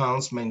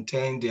compounds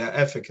maintain their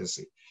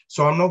efficacy.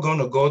 So I'm not going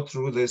to go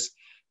through this,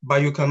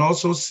 but you can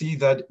also see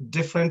that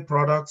different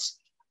products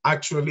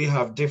actually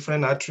have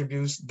different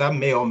attributes that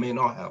may or may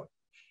not help.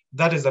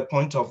 That is the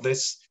point of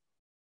this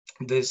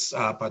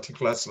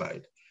particular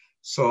slide.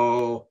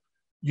 So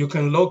you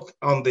can look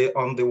on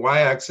the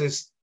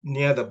y-axis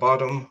near the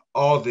bottom,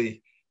 all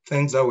the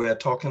things that we are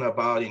talking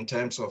about in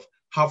terms of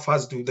how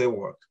fast do they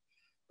work,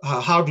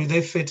 how do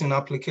they fit in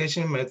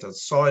application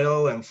methods,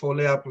 soil and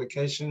foliar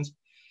applications.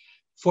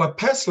 For a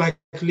pest like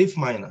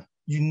leafminer,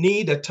 you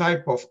need a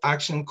type of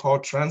action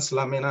called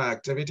translaminar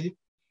activity.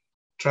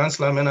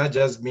 Translaminar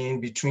just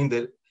means between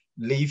the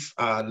leaf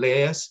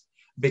layers,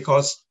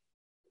 because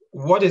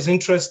what is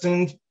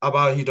interesting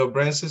about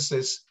Hydobranchs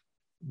is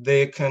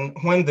they can,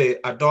 when the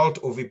adult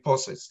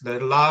oviposits, the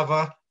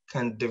larva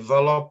can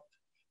develop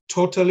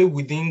totally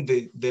within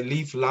the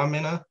leaf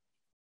lamina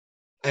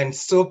and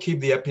still keep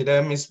the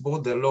epidermis,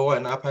 both the lower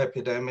and upper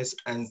epidermis,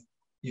 and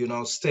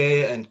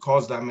stay and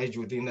cause damage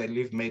within the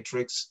leaf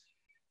matrix.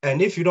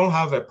 And if you don't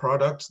have a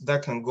product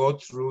that can go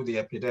through the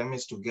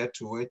epidermis to get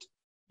to it,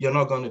 you're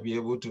not going to be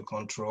able to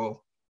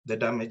control the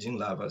damaging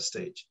larva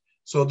stage.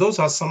 So those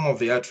are some of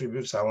the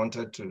attributes I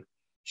wanted to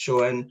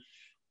show. And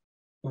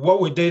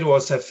what we did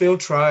was a field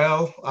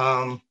trial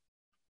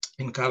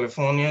in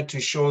California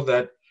to show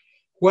that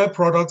where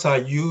products are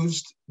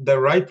used, the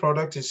right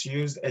product is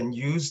used and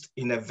used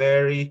in a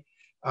very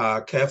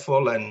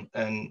careful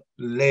and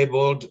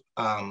labeled,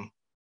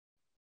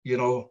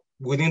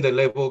 within the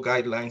label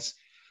guidelines.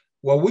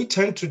 What we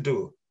tend to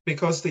do,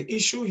 because the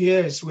issue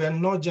here is we're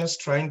not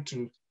just trying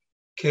to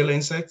kill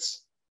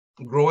insects,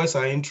 growers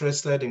are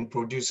interested in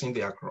producing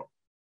their crop.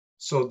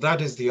 So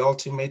that is the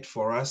ultimate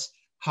for us,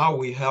 how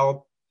we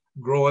help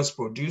growers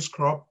produce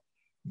crop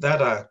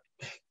that are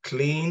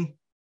clean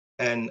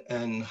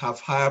and have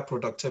higher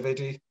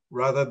productivity,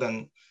 rather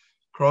than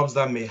crops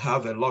that may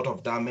have a lot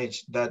of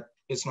damage that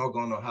it's not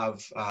going to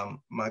have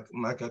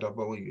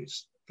marketable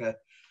use. Okay,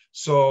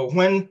 so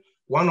when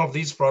one of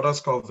these products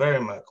called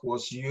Verimac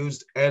was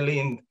used early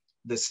in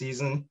the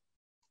season,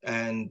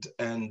 and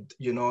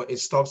it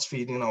stops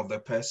feeding of the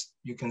pest,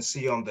 you can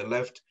see on the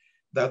left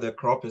that the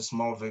crop is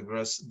more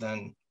vigorous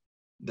than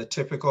the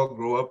typical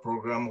grower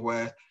program,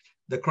 where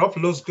the crop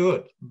looks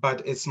good,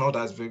 but it's not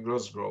as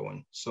vigorous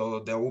growing. So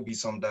there will be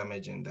some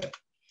damage in there.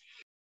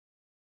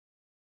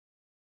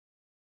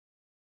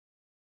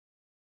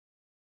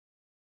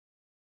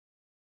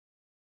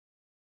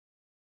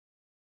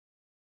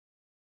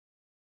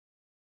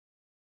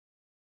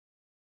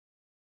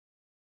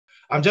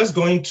 I'm just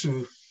going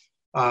to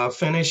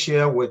finish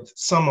here with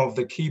some of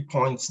the key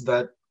points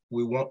that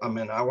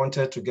I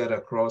wanted to get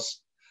across.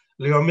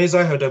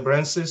 Leomyza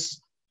hydobranchs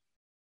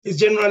is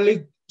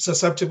generally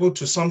susceptible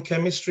to some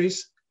chemistries,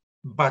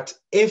 but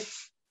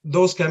if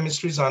those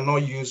chemistries are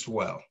not used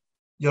well,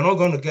 you're not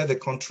going to get the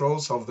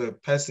controls of the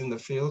pest in the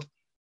field.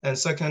 And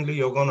secondly,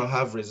 you're going to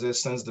have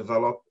resistance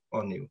develop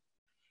on you.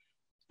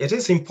 It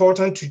is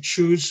important to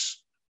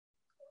choose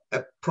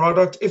a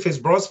product, if it's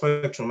broad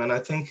spectrum, and I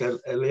think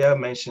Elia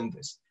mentioned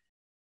this,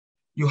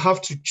 you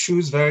have to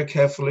choose very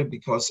carefully,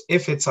 because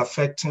if it's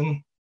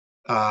affecting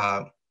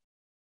beneficial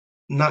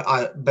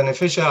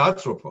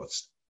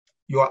arthropods,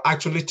 you are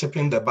actually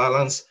tipping the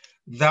balance.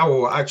 That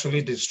will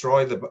actually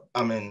destroy the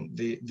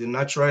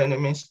natural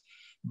enemies.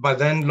 But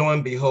then lo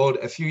and behold,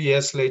 a few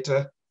years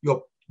later,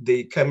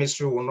 the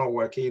chemistry will not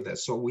work either.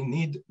 So we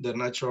need the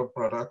natural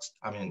products,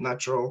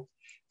 natural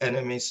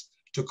enemies,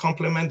 to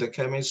complement the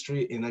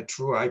chemistry in a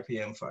true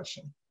IPM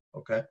fashion,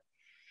 okay?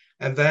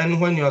 And then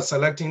when you're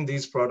selecting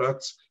these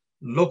products,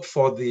 look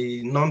for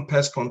the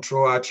non-pest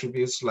control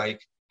attributes,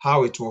 like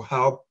how it will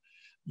help,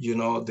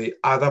 the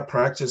other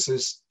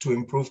practices to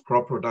improve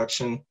crop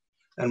production.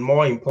 And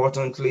more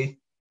importantly,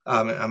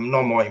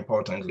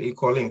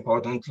 equally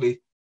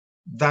importantly,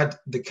 that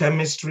the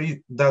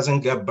chemistry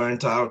doesn't get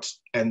burnt out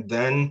and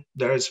then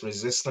there is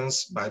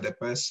resistance by the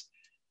pest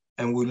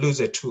and we lose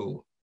a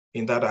tool.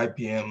 in that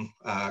IPM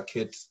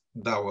kit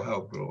that will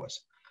help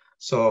growers.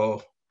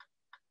 So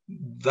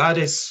that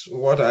is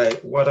what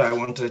I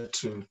wanted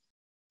to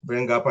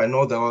bring up. I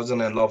know there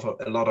wasn't a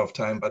lot of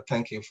time, but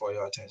thank you for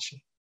your attention.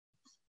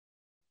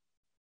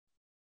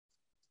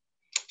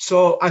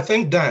 So I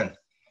think Dan,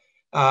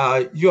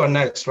 you are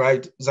next,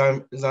 right?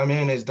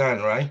 Zamin is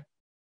Dan, right?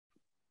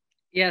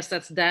 Yes,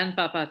 that's Dan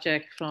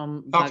Papacek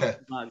from Okay.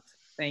 Bugs.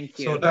 Thank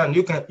you. So Dan,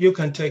 you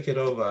can take it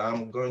over.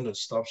 I'm going to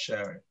stop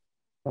sharing.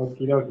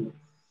 Okie dokie.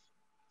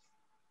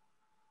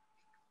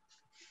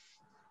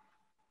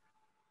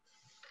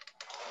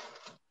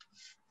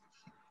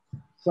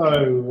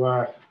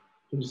 So,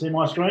 can you see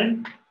my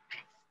screen?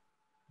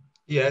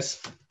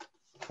 Yes.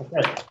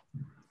 Okay.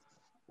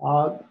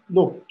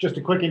 Look, just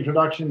a quick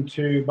introduction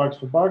to Bugs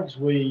for Bugs.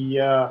 We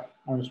are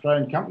an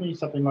Australian company,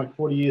 something like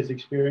 40 years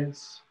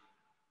experience.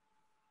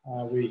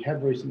 We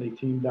have recently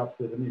teamed up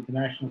with an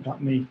international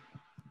company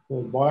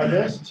called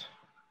Biovest.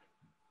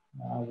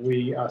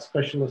 We are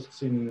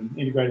specialists in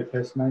integrated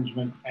pest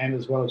management and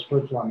as well as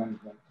fruit fly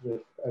management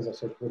with, as I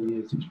said, 40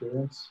 years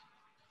experience.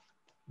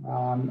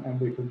 And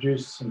we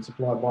produce and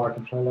supply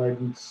biocontrol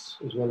agents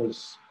as well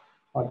as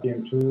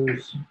IPM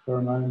tools,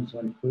 pheromones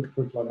and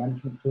fruit fly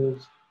management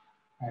tools.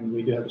 And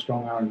we do have a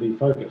strong R&D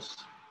focus.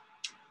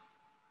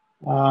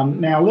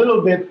 Now, a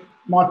little bit,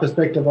 my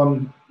perspective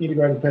on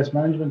integrated pest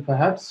management,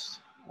 perhaps,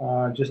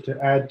 just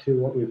to add to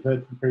what we've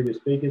heard from previous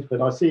speakers,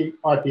 but I see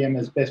IPM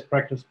as best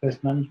practice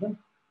pest management.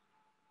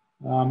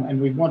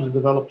 And we want to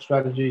develop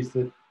strategies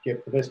that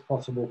get the best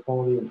possible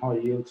quality and high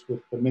yields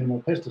with the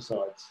minimal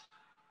pesticides.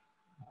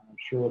 I'm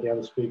sure the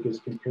other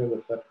speakers concur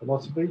with that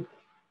philosophy.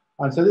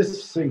 And so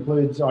this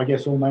includes, I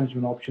guess, all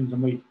management options,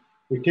 and we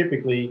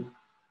typically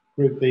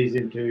group these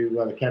into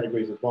the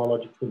categories of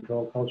biological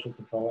control, cultural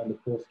control, and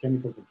of course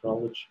chemical control,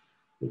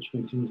 which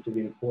continues to be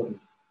an important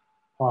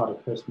part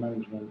of pest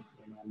management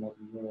in our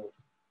modern world.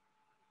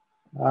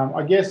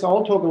 I guess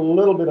I'll talk a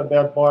little bit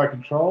about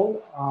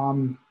biocontrol.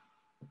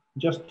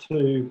 Just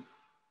to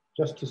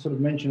sort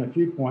of mention a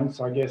few points,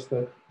 I guess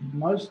that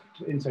most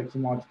insects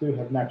and mites do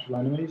have natural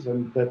enemies,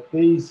 and that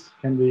these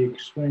can be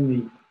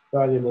extremely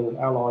valuable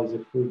allies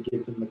if we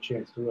give them a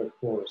chance to work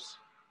for us.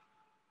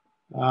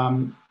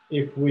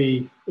 If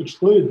we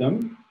exclude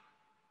them,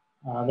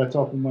 that's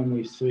often when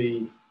we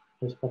see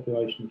pest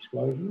population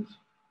explosions.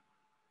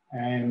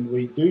 And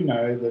we do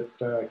know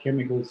that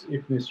chemicals,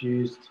 if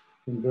misused,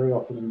 can very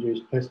often induce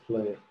pest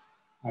flare.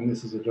 And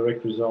this is a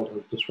direct result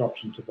of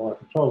disruption to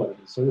biocontrol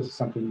agents. So this is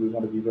something we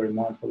want to be very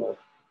mindful of.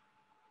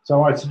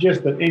 So I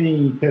suggest that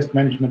any pest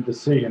management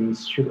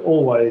decisions should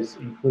always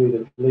include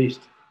at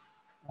least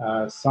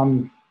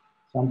some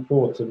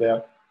thoughts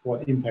about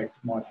what impact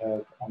it might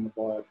have on the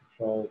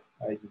biocontrol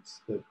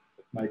agents that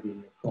may be in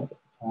your crop at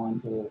the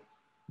time or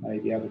may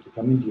be able to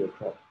come into your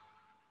crop.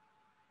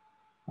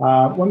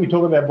 When we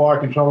talk about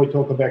biocontrol, we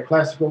talk about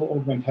classical,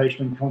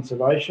 augmentation and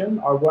conservation.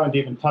 I won't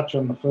even touch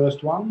on the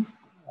first one,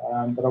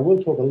 but I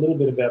will talk a little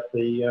bit about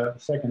the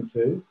second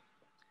two.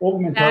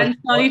 Dan,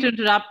 sorry to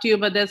interrupt you,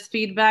 but there's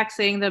feedback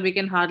saying that we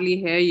can hardly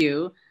hear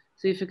you.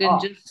 So if you can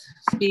just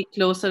speak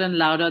closer and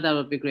louder, that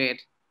would be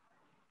great.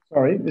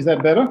 Sorry, is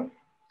that better?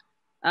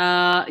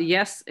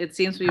 Yes, it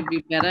seems to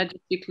be better.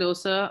 Just be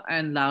closer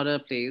and louder,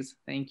 please.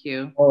 Thank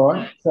you. All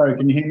right. So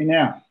can you hear me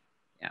now?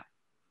 Yeah.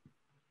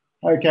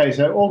 Okay.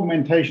 So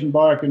augmentation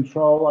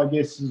biocontrol, I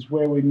guess, is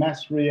where we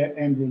mass rear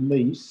and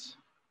release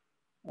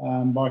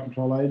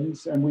biocontrol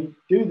agents, and we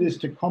do this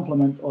to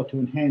complement or to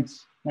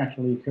enhance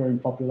naturally occurring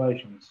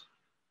populations.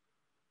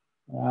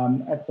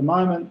 At the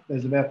moment,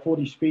 there's about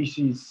 40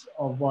 species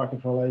of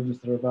biocontrol agents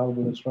that are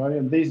available in Australia,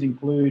 and these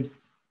include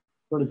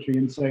predatory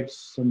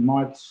insects and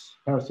mites,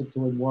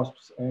 parasitoid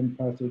wasps, and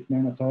parasitic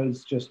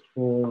nematodes, just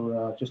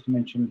to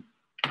mention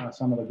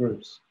some of the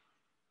groups.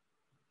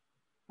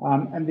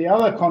 And the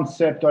other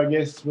concept, I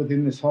guess,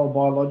 within this whole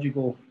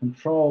biological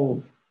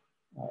control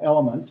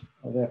element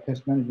of our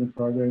pest management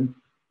program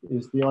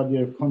is the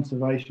idea of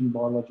conservation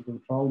biological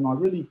control. And I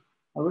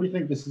really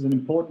think this is an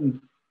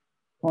important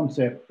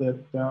concept that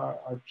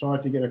I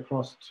try to get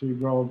across to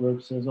grower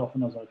groups as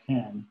often as I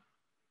can.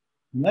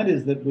 And that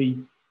is that we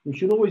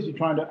should always be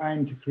trying to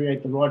aim to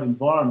create the right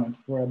environment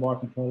for our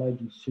biocontrol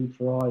agents to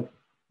thrive,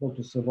 or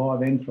to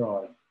survive and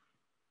thrive.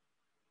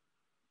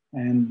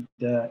 And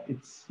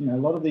it's, you know, a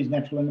lot of these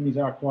natural enemies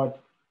are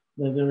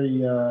they're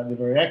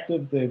very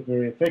active, they're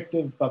very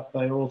effective, but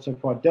they're also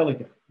quite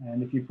delicate.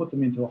 And if you put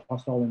them into a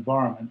hostile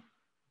environment,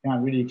 you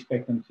can't really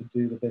expect them to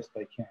do the best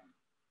they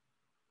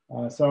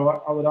can. So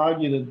I would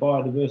argue that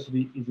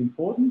biodiversity is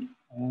important,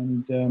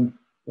 and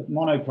that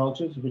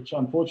monocultures, which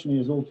unfortunately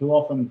is all too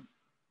often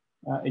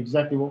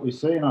exactly what we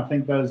see, and I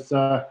think those,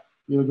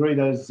 you'll agree,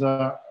 those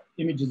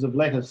images of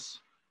lettuce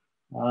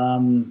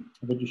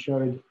that you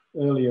showed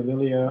earlier,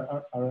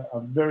 Elia, are a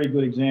very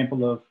good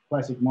example of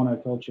classic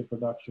monoculture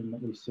production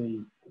that we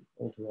see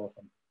all too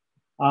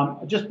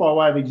often. Just by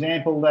way of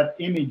example, that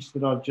image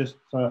that I've just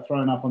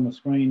thrown up on the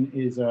screen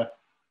is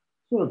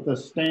sort of the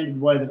standard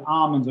way that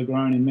almonds are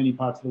grown in many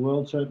parts of the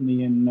world,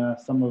 certainly in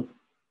some of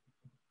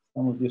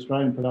some of the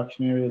Australian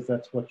production areas,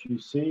 that's what you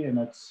see, and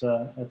it's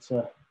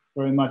a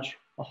very much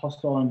a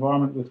hostile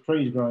environment with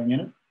trees growing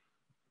in it.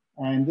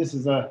 And this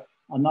is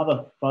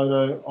another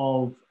photo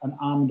of an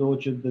almond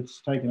orchard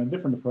that's taken a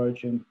different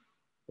approach, and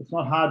it's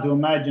not hard to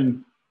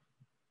imagine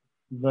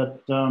that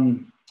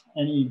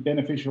any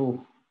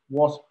beneficial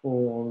wasp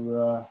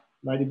or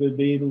ladybird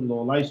beetle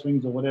or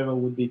lacewings or whatever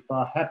would be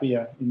far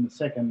happier in the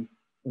second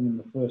than in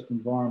the first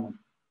environment.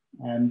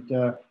 And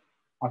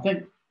I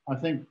think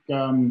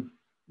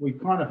we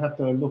kind of have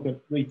to look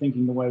at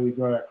rethinking the way we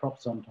grow our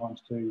crops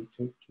sometimes to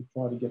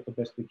try to get the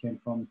best we can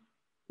from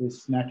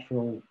this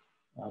natural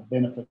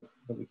benefit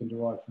that we can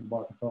derive from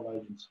biocontrol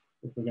agents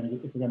if we're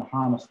going to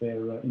harness their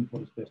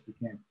input as best we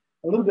can.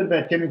 A little bit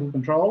about chemical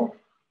control.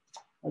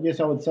 I guess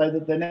I would say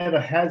that there never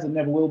has and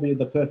never will be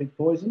the perfect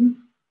poison,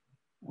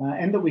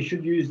 and that we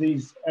should use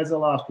these as a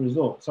last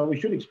resort. So we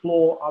should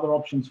explore other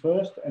options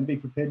first and be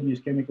prepared to use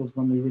chemicals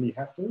when we really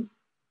have to.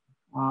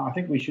 I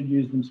think we should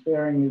use them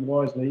sparingly,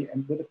 wisely,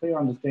 and with a clear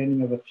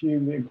understanding of a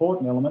few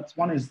important elements.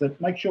 One is that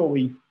make sure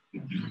we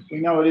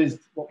know it is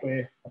what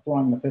we're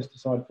applying the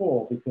pesticide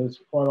for, because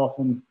quite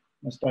often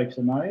mistakes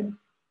are made.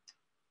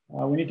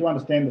 We need to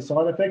understand the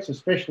side effects,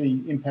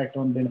 especially impact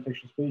on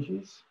beneficial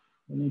species.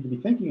 We need to be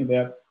thinking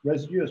about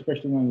residue,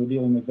 especially when we're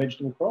dealing with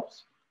vegetable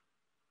crops.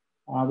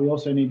 We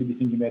also need to be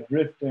thinking about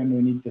drift, and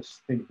we need to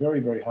think very,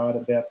 very hard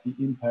about the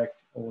impact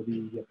or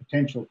the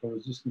potential for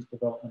resistance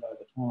development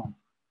over time.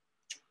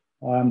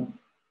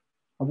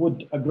 I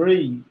would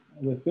agree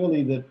with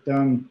Billy that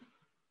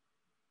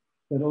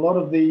that a lot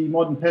of the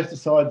modern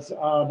pesticides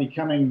are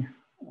becoming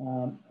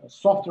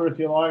softer, if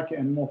you like,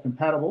 and more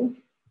compatible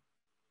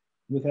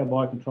with our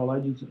biocontrol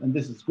agents, and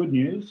this is good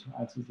news.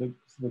 This is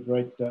a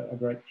great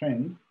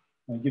trend,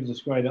 and it gives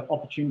us greater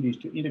opportunities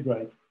to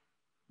integrate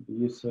the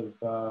use of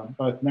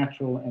both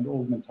natural and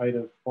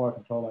augmentative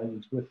biocontrol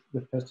agents with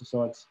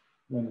pesticides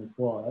when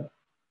required.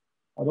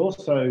 I'd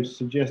also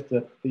suggest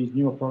that these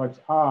newer products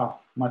are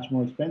much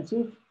more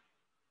expensive.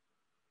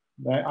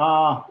 They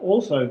are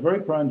also very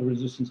prone to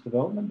resistance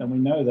development, and we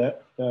know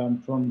that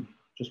from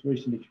just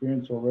recent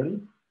experience already.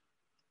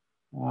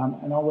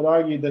 And I would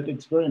argue that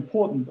it's very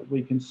important that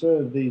we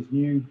conserve these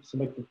new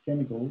selective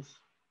chemicals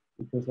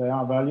because they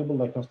are valuable,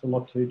 they cost a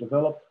lot to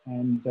develop,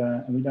 and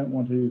we don't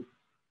want to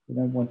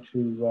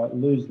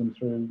lose them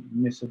through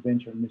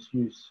misadventure and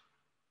misuse.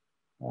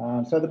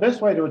 So the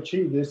best way to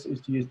achieve this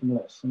is to use them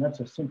less, and that's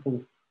a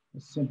simple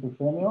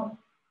formula.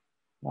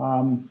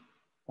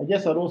 I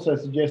guess I'd also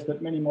suggest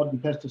that many modern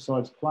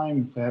pesticides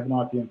claim to have an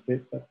IPM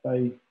fit, but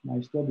they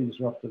may still be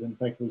disruptive. In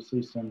fact, we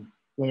see some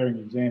glaring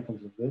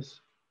examples of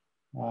this.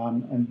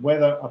 And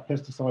whether a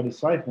pesticide is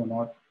safe or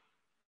not,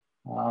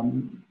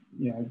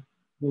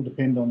 will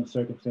depend on the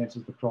circumstances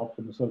of the crop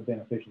and the sort of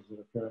beneficials that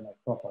occur in that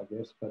crop, I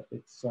guess. But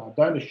it's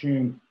don't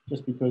assume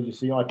just because you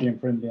see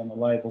IPM friendly on the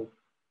label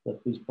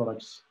that these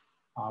products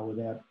are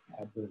without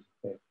adverse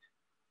effect.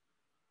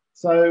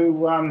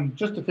 So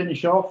just to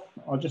finish off,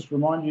 I'll just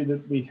remind you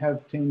that we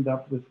have teamed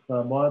up with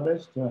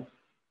BioBest.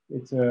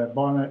 It's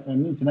an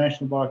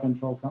international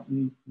biocontrol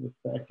company with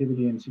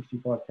activity in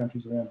 65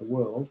 countries around the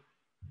world.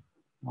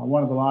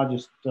 One of the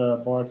largest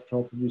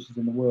biocontrol producers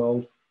in the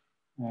world.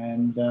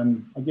 And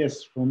I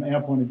guess from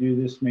our point of view,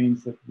 this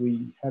means that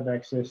we have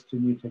access to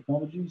new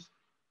technologies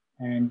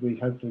and we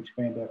hope to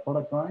expand our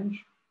product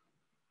range.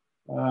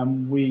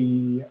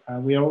 We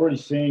are already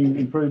seeing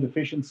improved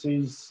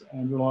efficiencies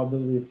and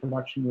reliability of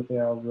production with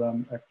our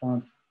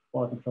current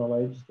biocontrol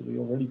agents that we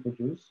already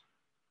produce.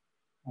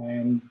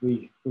 And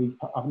we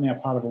are now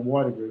part of a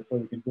wider group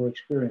where we can draw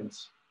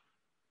experience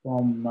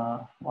from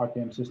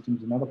IPM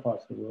systems in other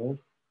parts of the world.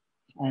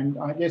 And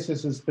I guess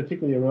this is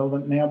particularly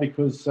relevant now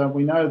because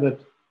we know that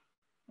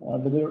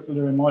the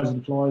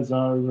Liriomisid flies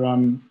are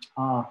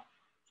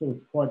sort of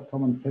quite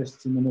common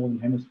pests in the Northern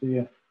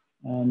Hemisphere,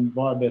 and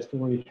BioBest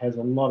already has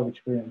a lot of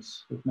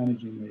experience with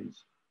managing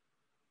these.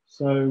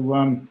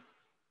 So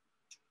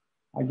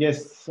I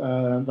guess they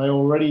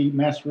already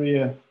mass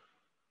rear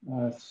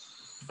at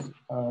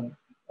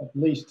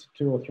least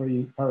 2 or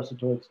 3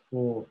 parasitoids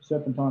for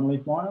Serpentine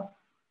Leafminer.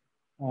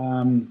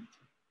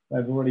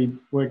 They've already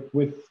worked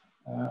with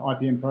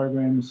IPM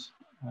programs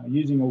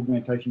using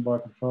augmentation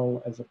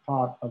biocontrol as a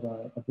part of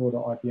a broader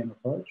IPM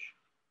approach.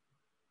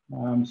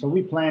 So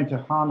we plan to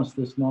harness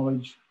this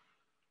knowledge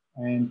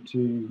and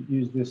to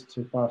use this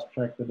to fast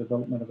track the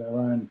development of our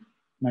own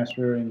mass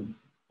rearing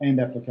and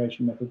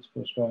application methods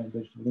for Australian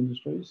vegetable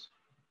industries.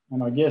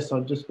 And I guess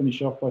I'll just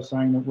finish off by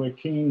saying that we're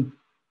keen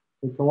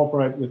to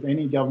cooperate with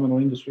any government or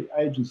industry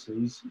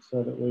agencies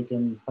so that we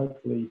can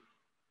hopefully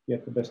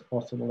get the best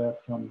possible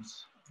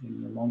outcomes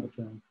in the longer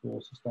term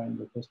for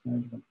sustainable pest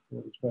management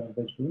for the Australian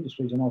vegetable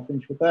industries. And I'll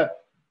finish with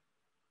that.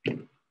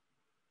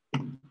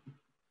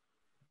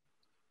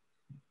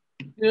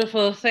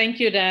 Beautiful. Thank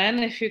you, Dan.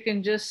 If you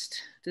can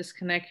just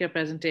disconnect your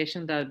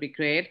presentation, that would be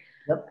great.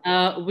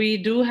 Yep. We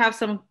do have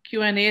some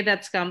Q&A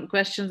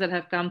questions that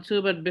have come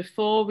through, but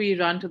before we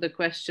run to the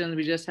questions,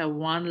 we just have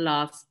one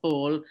last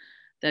poll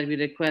that we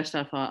request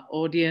of our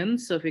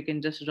audience. So if we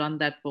can just run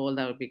that poll,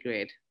 that would be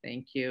great.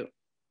 Thank you.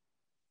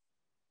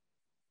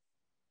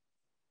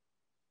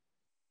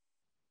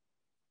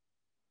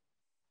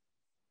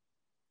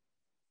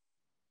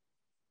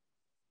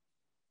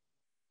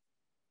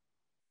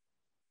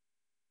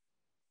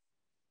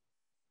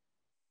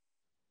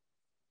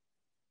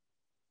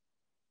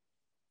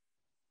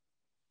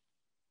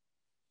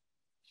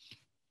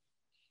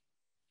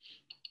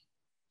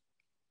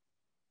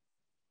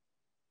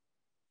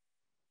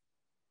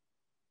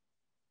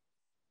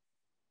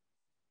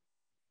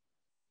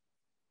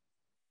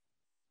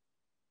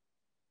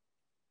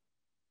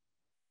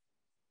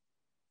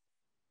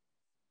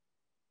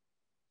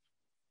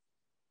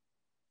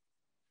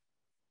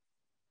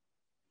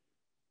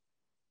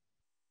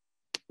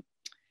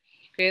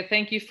 Okay,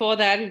 thank you for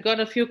that. We've got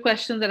a few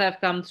questions that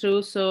have come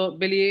through. So,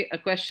 Billy, a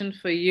question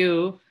for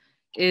you.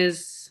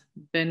 Is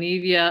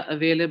Benevia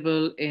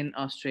available in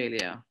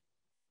Australia?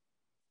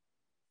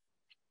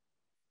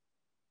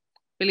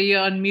 Billy,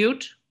 you're on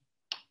mute.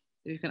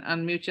 You can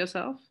unmute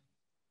yourself.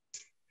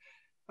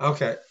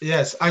 Okay,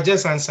 yes, I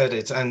just answered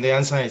it, and the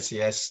answer is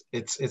yes,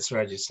 it's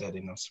registered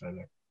in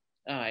Australia.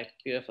 All right,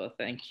 beautiful,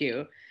 thank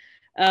you.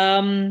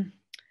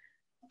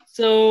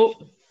 So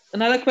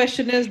another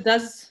question is,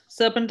 does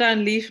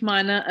Serpentine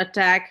Leafminer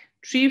attack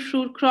tree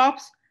fruit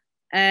crops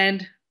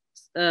and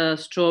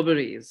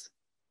strawberries?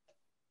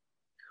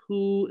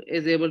 Who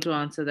is able to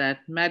answer that?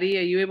 Maddy,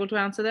 are you able to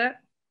answer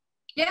that?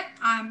 Yeah,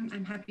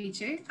 I'm happy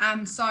to.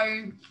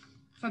 So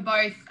for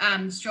both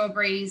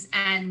strawberries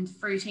and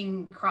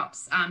fruiting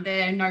crops,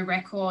 there are no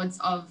records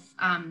of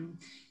them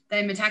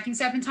attacking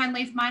Serpentine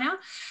Leafminer,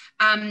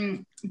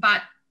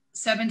 but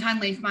Serpentine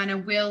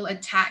Leafminer will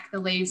attack the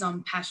leaves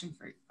on passion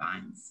fruit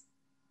vines.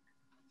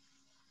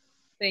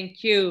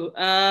 Thank you.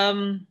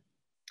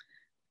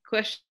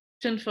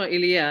 Question for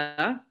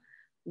Elia.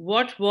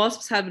 What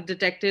wasps have been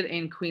detected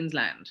in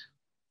Queensland?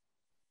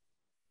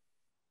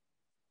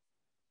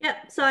 Yeah,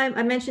 so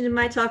I mentioned in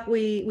my talk,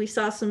 we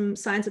saw some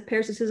signs of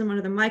parasitism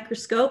under the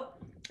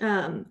microscope.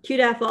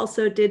 QDAF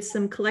also did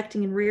some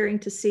collecting and rearing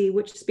to see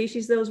which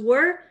species those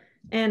were.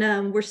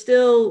 And we're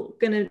still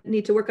going to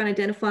need to work on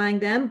identifying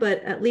them,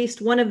 but at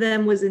least one of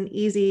them was an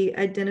easy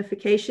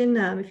identification.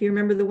 If you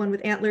remember the one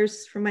with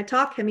antlers from my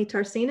talk,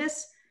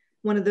 Hemitarsinus,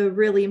 one of the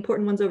really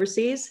important ones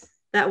overseas,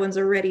 that one's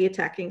already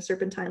attacking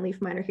Serpentine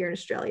Leafminer here in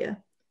Australia.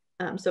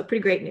 So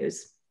pretty great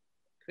news.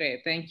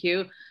 Great, thank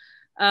you.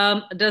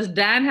 Does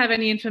Dan have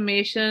any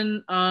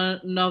information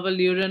on novel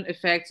lurine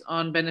effects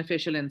on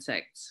beneficial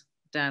insects?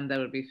 Dan, that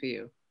would be for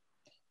you.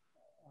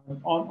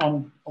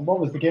 On what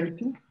was the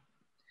chemical?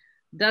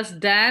 Does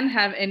Dan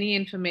have any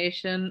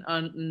information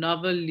on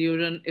novel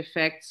lurine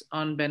effects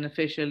on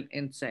beneficial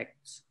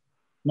insects?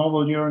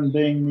 Novel lurine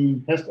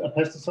being a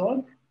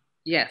pesticide?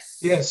 Yes.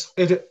 Yes,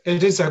 it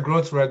is a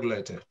growth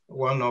regulator,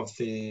 one of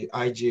the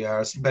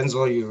IGRs,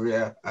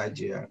 benzoyurea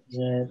IGR.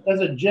 Yeah, as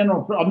a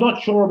general, I'm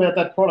not sure about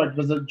that product,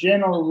 but as a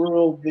general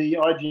rule, the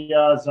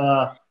IGRs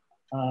are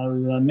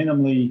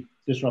minimally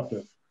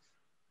disruptive.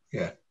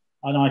 Yeah.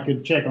 And I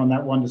could check on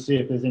that one to see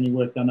if there's any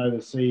work done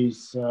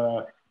overseas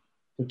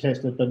to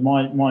test it, but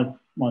my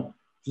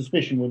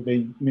suspicion would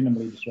be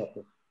minimally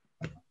disruptive.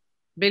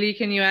 Billy,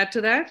 can you add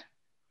to that?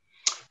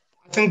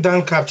 I think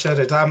Dan captured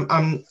it.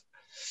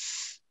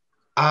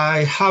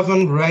 I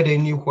haven't read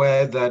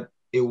anywhere that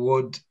it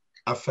would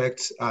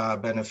affect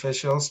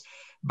beneficials,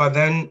 but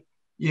then,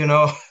 you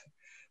know,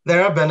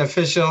 there are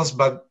beneficials,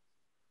 but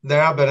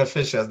there are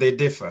beneficials, they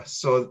differ.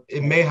 So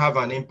it may have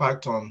an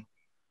impact on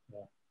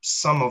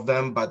some of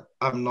them, but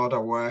I'm not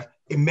aware.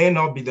 It may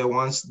not be the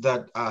ones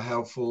that are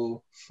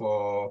helpful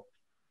for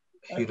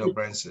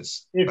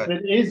hydobranchs. If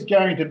it is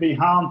going to be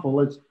harmful,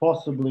 it's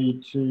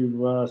possibly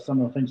to some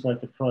of the things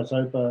like the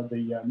chrysopa,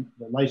 the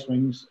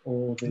lacewings,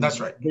 or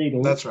the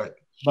beetles. That's right.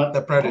 But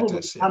the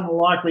predators,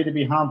 unlikely to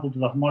be harmful to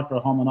the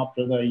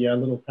microhominoptera, the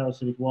little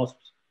parasitic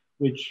wasps,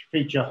 which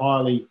feature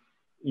highly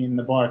in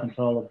the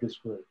biocontrol of this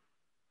group.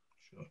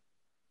 Sure.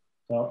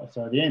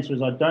 So the answer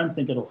is I don't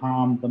think it'll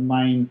harm the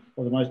main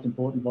or the most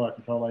important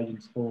biocontrol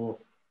agents for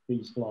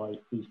these fly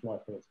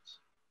pests.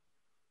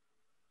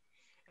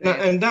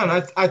 And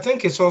Dan, I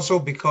think it's also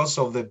because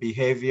of the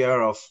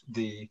behavior of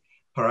the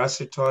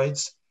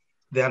parasitoids.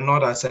 They are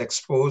not as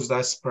exposed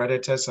as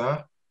predators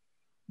are.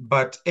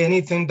 But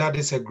anything that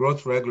is a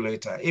growth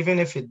regulator, even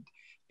if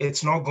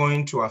it's not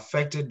going to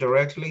affect it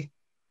directly,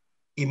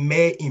 it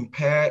may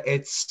impair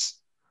its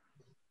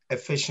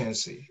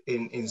efficiency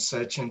in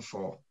searching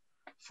for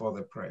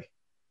the prey.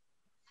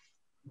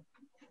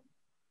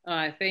 All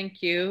right,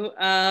 thank you.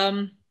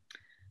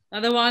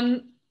 Another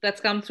one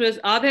that's come through is,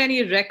 are there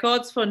any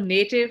records for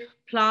native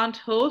plant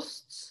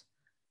hosts?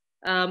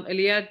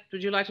 Elia,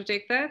 would you like to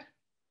take that?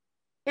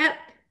 Yep.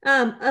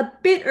 A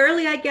bit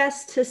early, I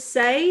guess, to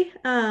say.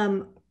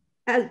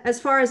 As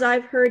far as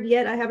I've heard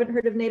yet, I haven't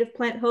heard of native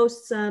plant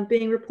hosts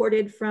being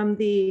reported from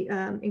the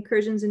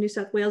incursions in New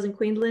South Wales and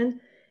Queensland.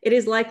 It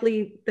is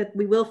likely that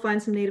we will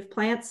find some native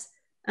plants,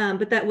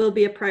 but that will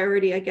be a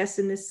priority, I guess,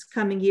 in this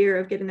coming year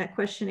of getting that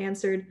question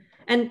answered.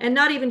 And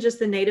not even just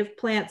the native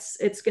plants,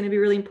 it's going to be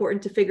really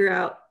important to figure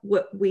out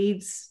what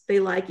weeds they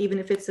like, even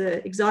if it's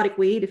an exotic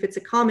weed. If it's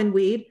a common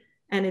weed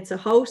and it's a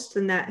host,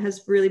 then that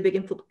has really big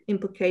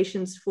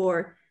implications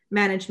for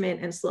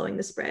management and slowing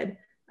the spread.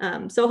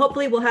 So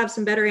hopefully we'll have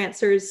some better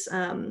answers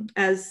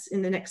as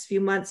in the next few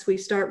months we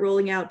start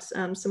rolling out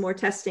some more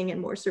testing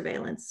and more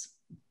surveillance.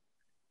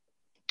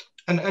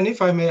 And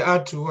if I may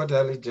add to what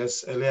Elia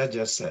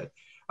just said,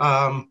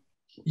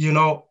 you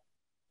know,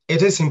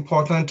 it is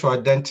important to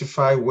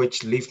identify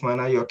which leaf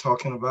miner you're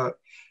talking about,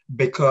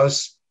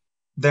 because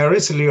there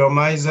is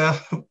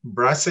Leomyza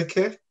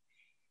brassica,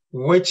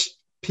 which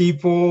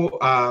people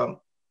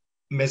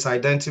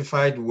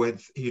misidentified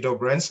with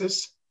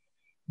hydobranchs.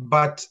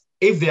 But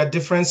if they are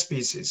different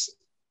species,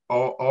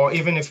 or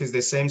even if it's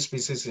the same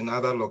species in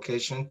other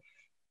location,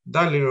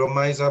 that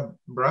Liromyza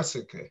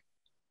brassica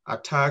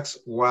attacks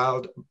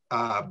wild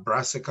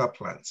brassica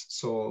plants.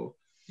 So,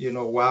 you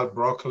know, wild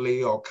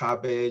broccoli or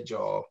cabbage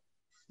or,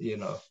 you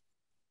know,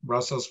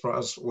 Brussels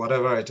sprouts,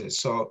 whatever it is.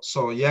 So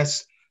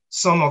yes,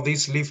 some of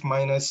these leaf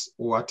miners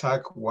will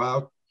attack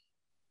wild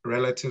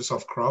relatives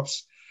of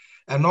crops.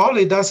 And all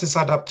it does is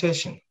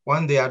adaptation.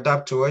 When they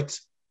adapt to it,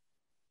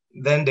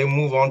 then they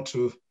move on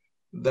to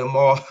the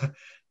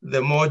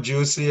more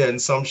juicy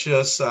and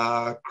sumptuous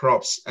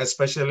crops,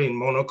 especially in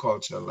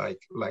monoculture,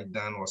 like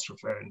Dan was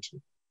referring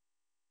to.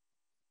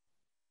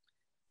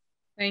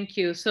 Thank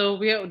you. So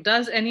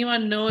does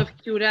anyone know if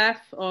QRAF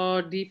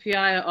or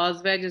DPI or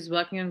AUSVEG is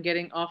working on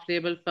getting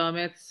off-label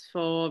permits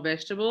for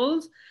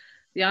vegetables?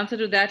 The answer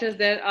to that is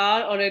there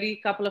are already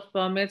a couple of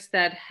permits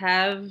that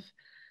have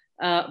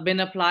been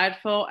applied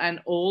for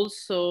and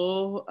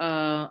also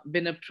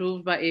been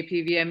approved by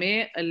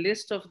APVMA. A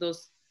list of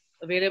those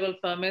available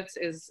permits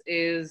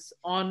is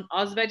on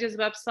AUSVEG's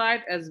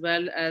website as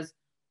well as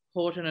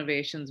Hort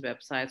Innovation's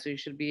website. So you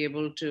should be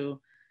able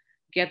to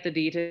get the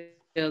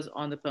details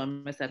on the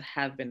permits that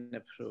have been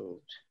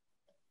approved.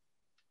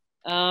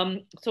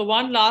 So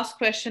one last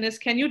question is,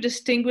 can you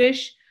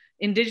distinguish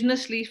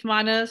indigenous leaf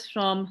miners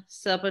from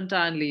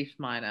serpentine leaf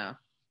miner?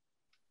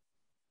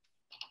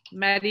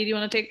 Maddy, do you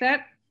want to take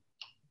that?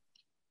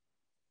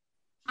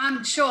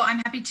 Sure,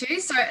 I'm happy to.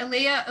 So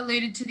Elia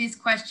alluded to this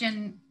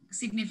question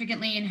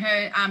significantly in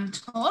her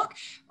talk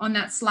on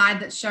that slide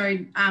that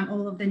showed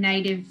all of the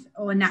native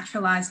or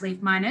naturalized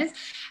leaf miners.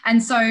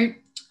 And so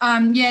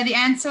yeah, the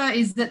answer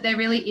is that there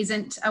really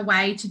isn't a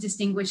way to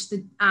distinguish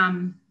the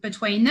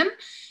between them,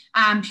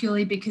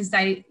 purely because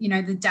they, you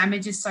know, the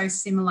damage is so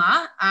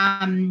similar.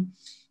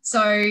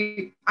 So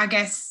I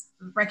guess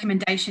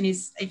recommendation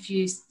is if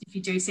you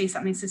do see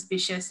something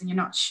suspicious and you're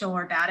not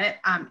sure about it,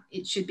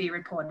 it should be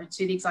reported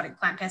to the Exotic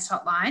Plant Pest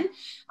Hotline,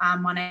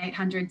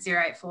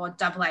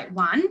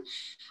 1-800-084-881,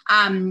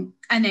 and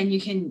then you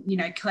can, you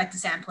know, collect a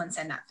sample and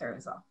send that through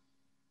as well.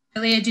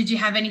 Elia, did you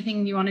have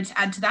anything you wanted to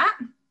add to that?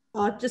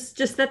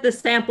 Just that the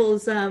sample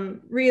is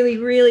really,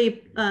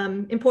 really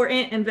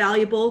important and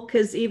valuable,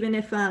 because even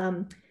if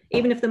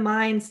the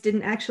mines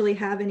didn't actually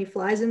have any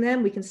flies in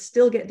them, we can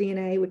still get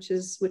DNA, which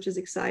is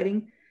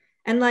exciting.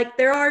 And like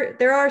there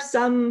are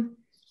some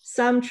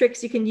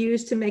tricks you can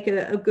use to make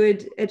a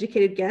good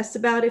educated guess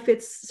about if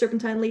it's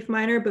serpentine leaf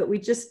miner, but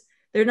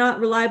they're not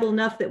reliable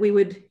enough that we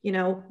would, you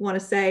know, want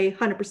to say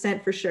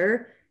 100% for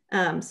sure.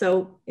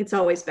 So it's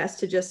always best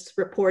to just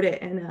report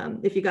it.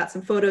 And if you got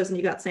some photos and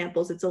you got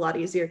samples, it's a lot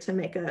easier to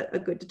make a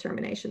good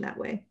determination that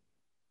way.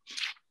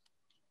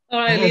 All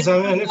right,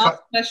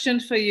 last question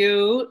for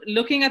you.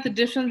 Looking at the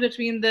difference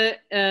between the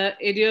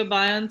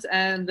idiobionts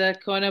and the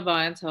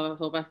conobionts, I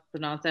hope I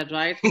pronounced that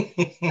right,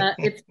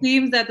 it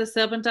seems that the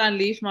serpentine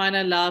leaf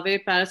miner larvae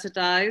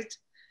parasitized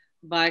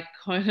by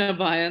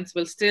conobionts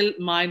will still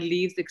mine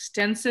leaves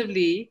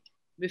extensively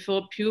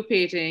before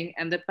pupating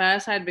and the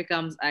parasite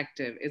becomes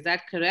active. Is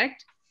that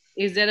correct?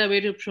 Is there a way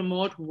to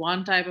promote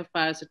one type of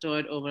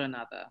parasitoid over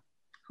another?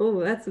 Oh,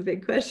 that's a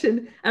big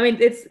question. I mean,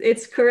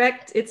 it's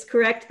correct. It's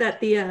correct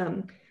that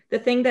the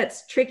thing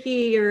that's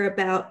trickier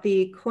about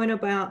the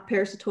coinobiont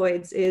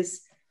parasitoids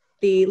is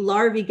the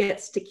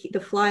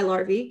fly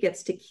larvae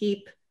gets to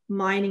keep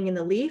mining in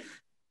the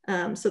leaf.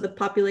 So the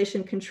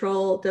population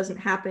control doesn't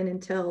happen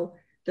until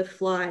the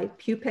fly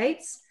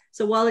pupates.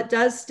 So while it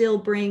does still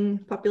bring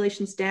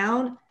populations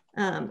down,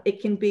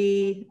 it can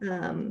be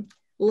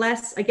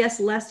less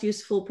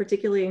useful,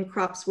 particularly in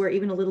crops where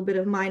even a little bit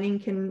of mining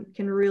can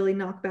really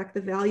knock back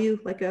the value,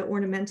 like an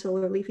ornamental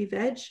or leafy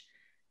veg.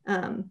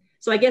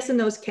 So I guess in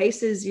those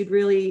cases, you'd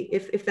really,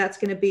 if that's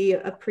going to be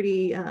a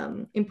pretty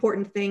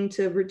important thing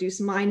to reduce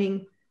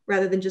mining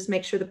rather than just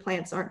make sure the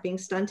plants aren't being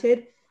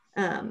stunted,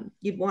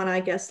 you'd want to, I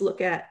guess,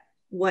 look at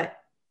what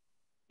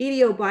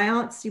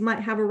idiobionts you might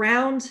have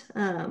around,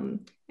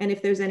 and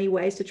if there's any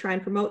ways to try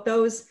and promote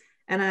those.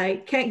 And I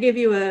can't give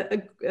you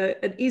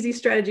an easy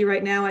strategy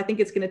right now. I think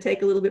it's going to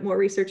take a little bit more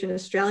research in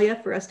Australia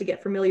for us to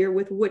get familiar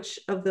with which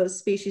of those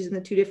species in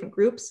the two different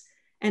groups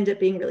end up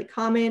being really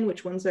common,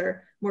 which ones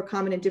are more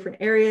common in different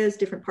areas,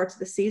 different parts of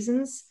the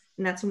seasons.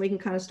 And that's when we can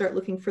kind of start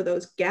looking for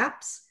those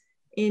gaps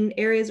in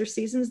areas or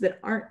seasons that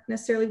aren't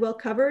necessarily well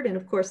covered. And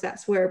of course,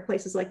 that's where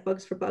places like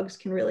Bugs for Bugs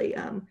can really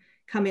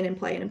come in and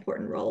play an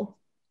important role.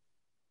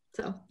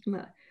 So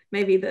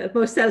maybe the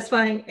most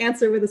satisfying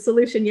answer with a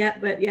solution yet,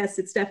 but yes,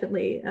 it's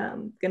definitely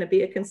going to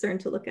be a concern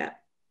to look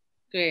at.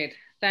 Great.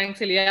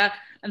 Thanks, Elia.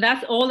 And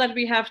that's all that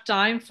we have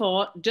time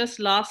for. Just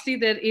lastly,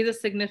 there is a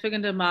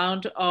significant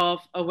amount of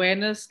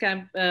awareness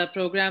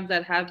programs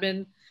that have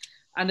been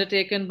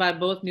undertaken by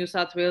both New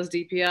South Wales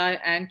DPI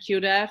and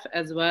QDAF,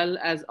 as well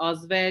as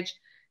AUSVEG,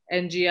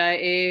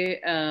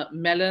 NGIA,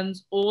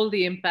 Melons, all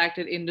the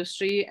impacted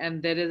industry.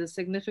 And there is a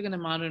significant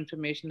amount of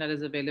information that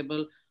is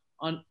available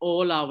on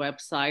all our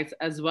websites,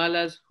 as well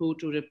as who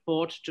to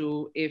report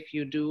to if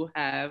you do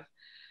have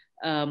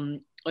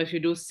or if you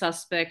do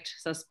suspect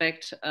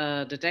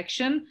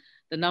detection.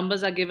 The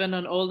numbers are given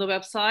on all the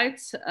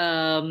websites,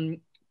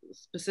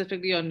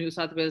 specifically on New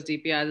South Wales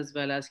DPIs as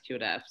well as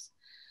QDAFs.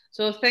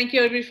 So thank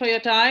you everybody for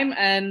your time,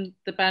 and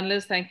the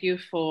panelists, thank you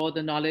for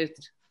the knowledge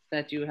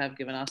that you have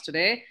given us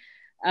today.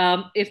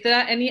 If there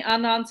are any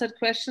unanswered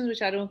questions,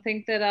 which I don't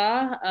think there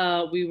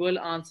are, we will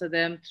answer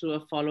them through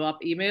a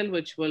follow-up email,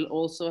 which will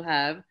also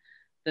have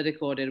the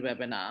recorded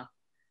webinar.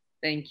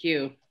 Thank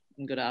you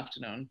and good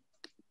afternoon.